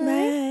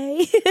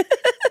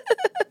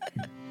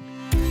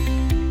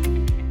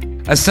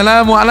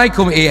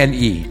 Assalamualaikum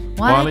ANE.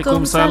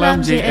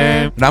 Waalaikumsalam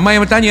JM. Ramai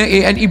yang bertanya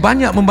ANE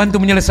banyak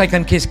membantu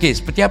menyelesaikan kes-kes.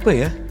 Seperti apa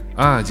ya?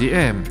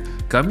 JM,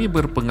 kami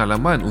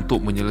berpengalaman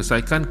untuk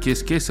menyelesaikan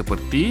kes-kes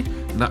seperti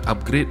nak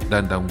upgrade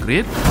dan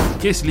downgrade,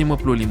 kes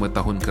 55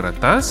 tahun ke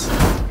atas,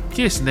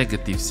 kes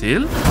negative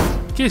sale,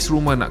 kes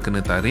rumah nak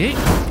kena tarik,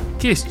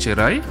 kes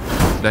cerai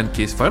dan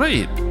kes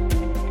faraid.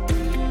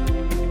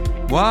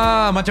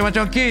 Wah,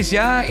 macam-macam kes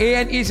ya.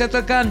 ANE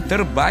settlekan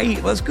terbaik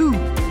bosku.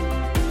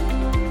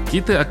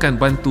 Kita akan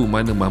bantu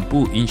mana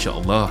mampu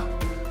insya-Allah.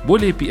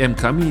 Boleh PM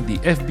kami di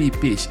FB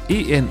page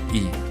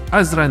ANE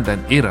Azran dan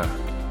Era.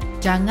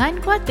 Jangan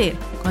khawatir,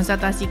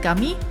 konsultasi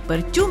kami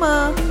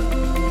percuma.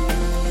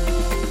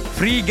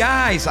 Free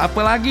guys,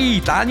 apa lagi?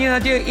 Tanya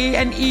aja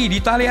ANE di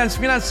talian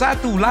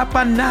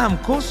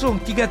 91860332.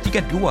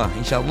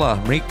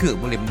 InsyaAllah mereka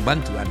boleh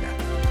membantu anda.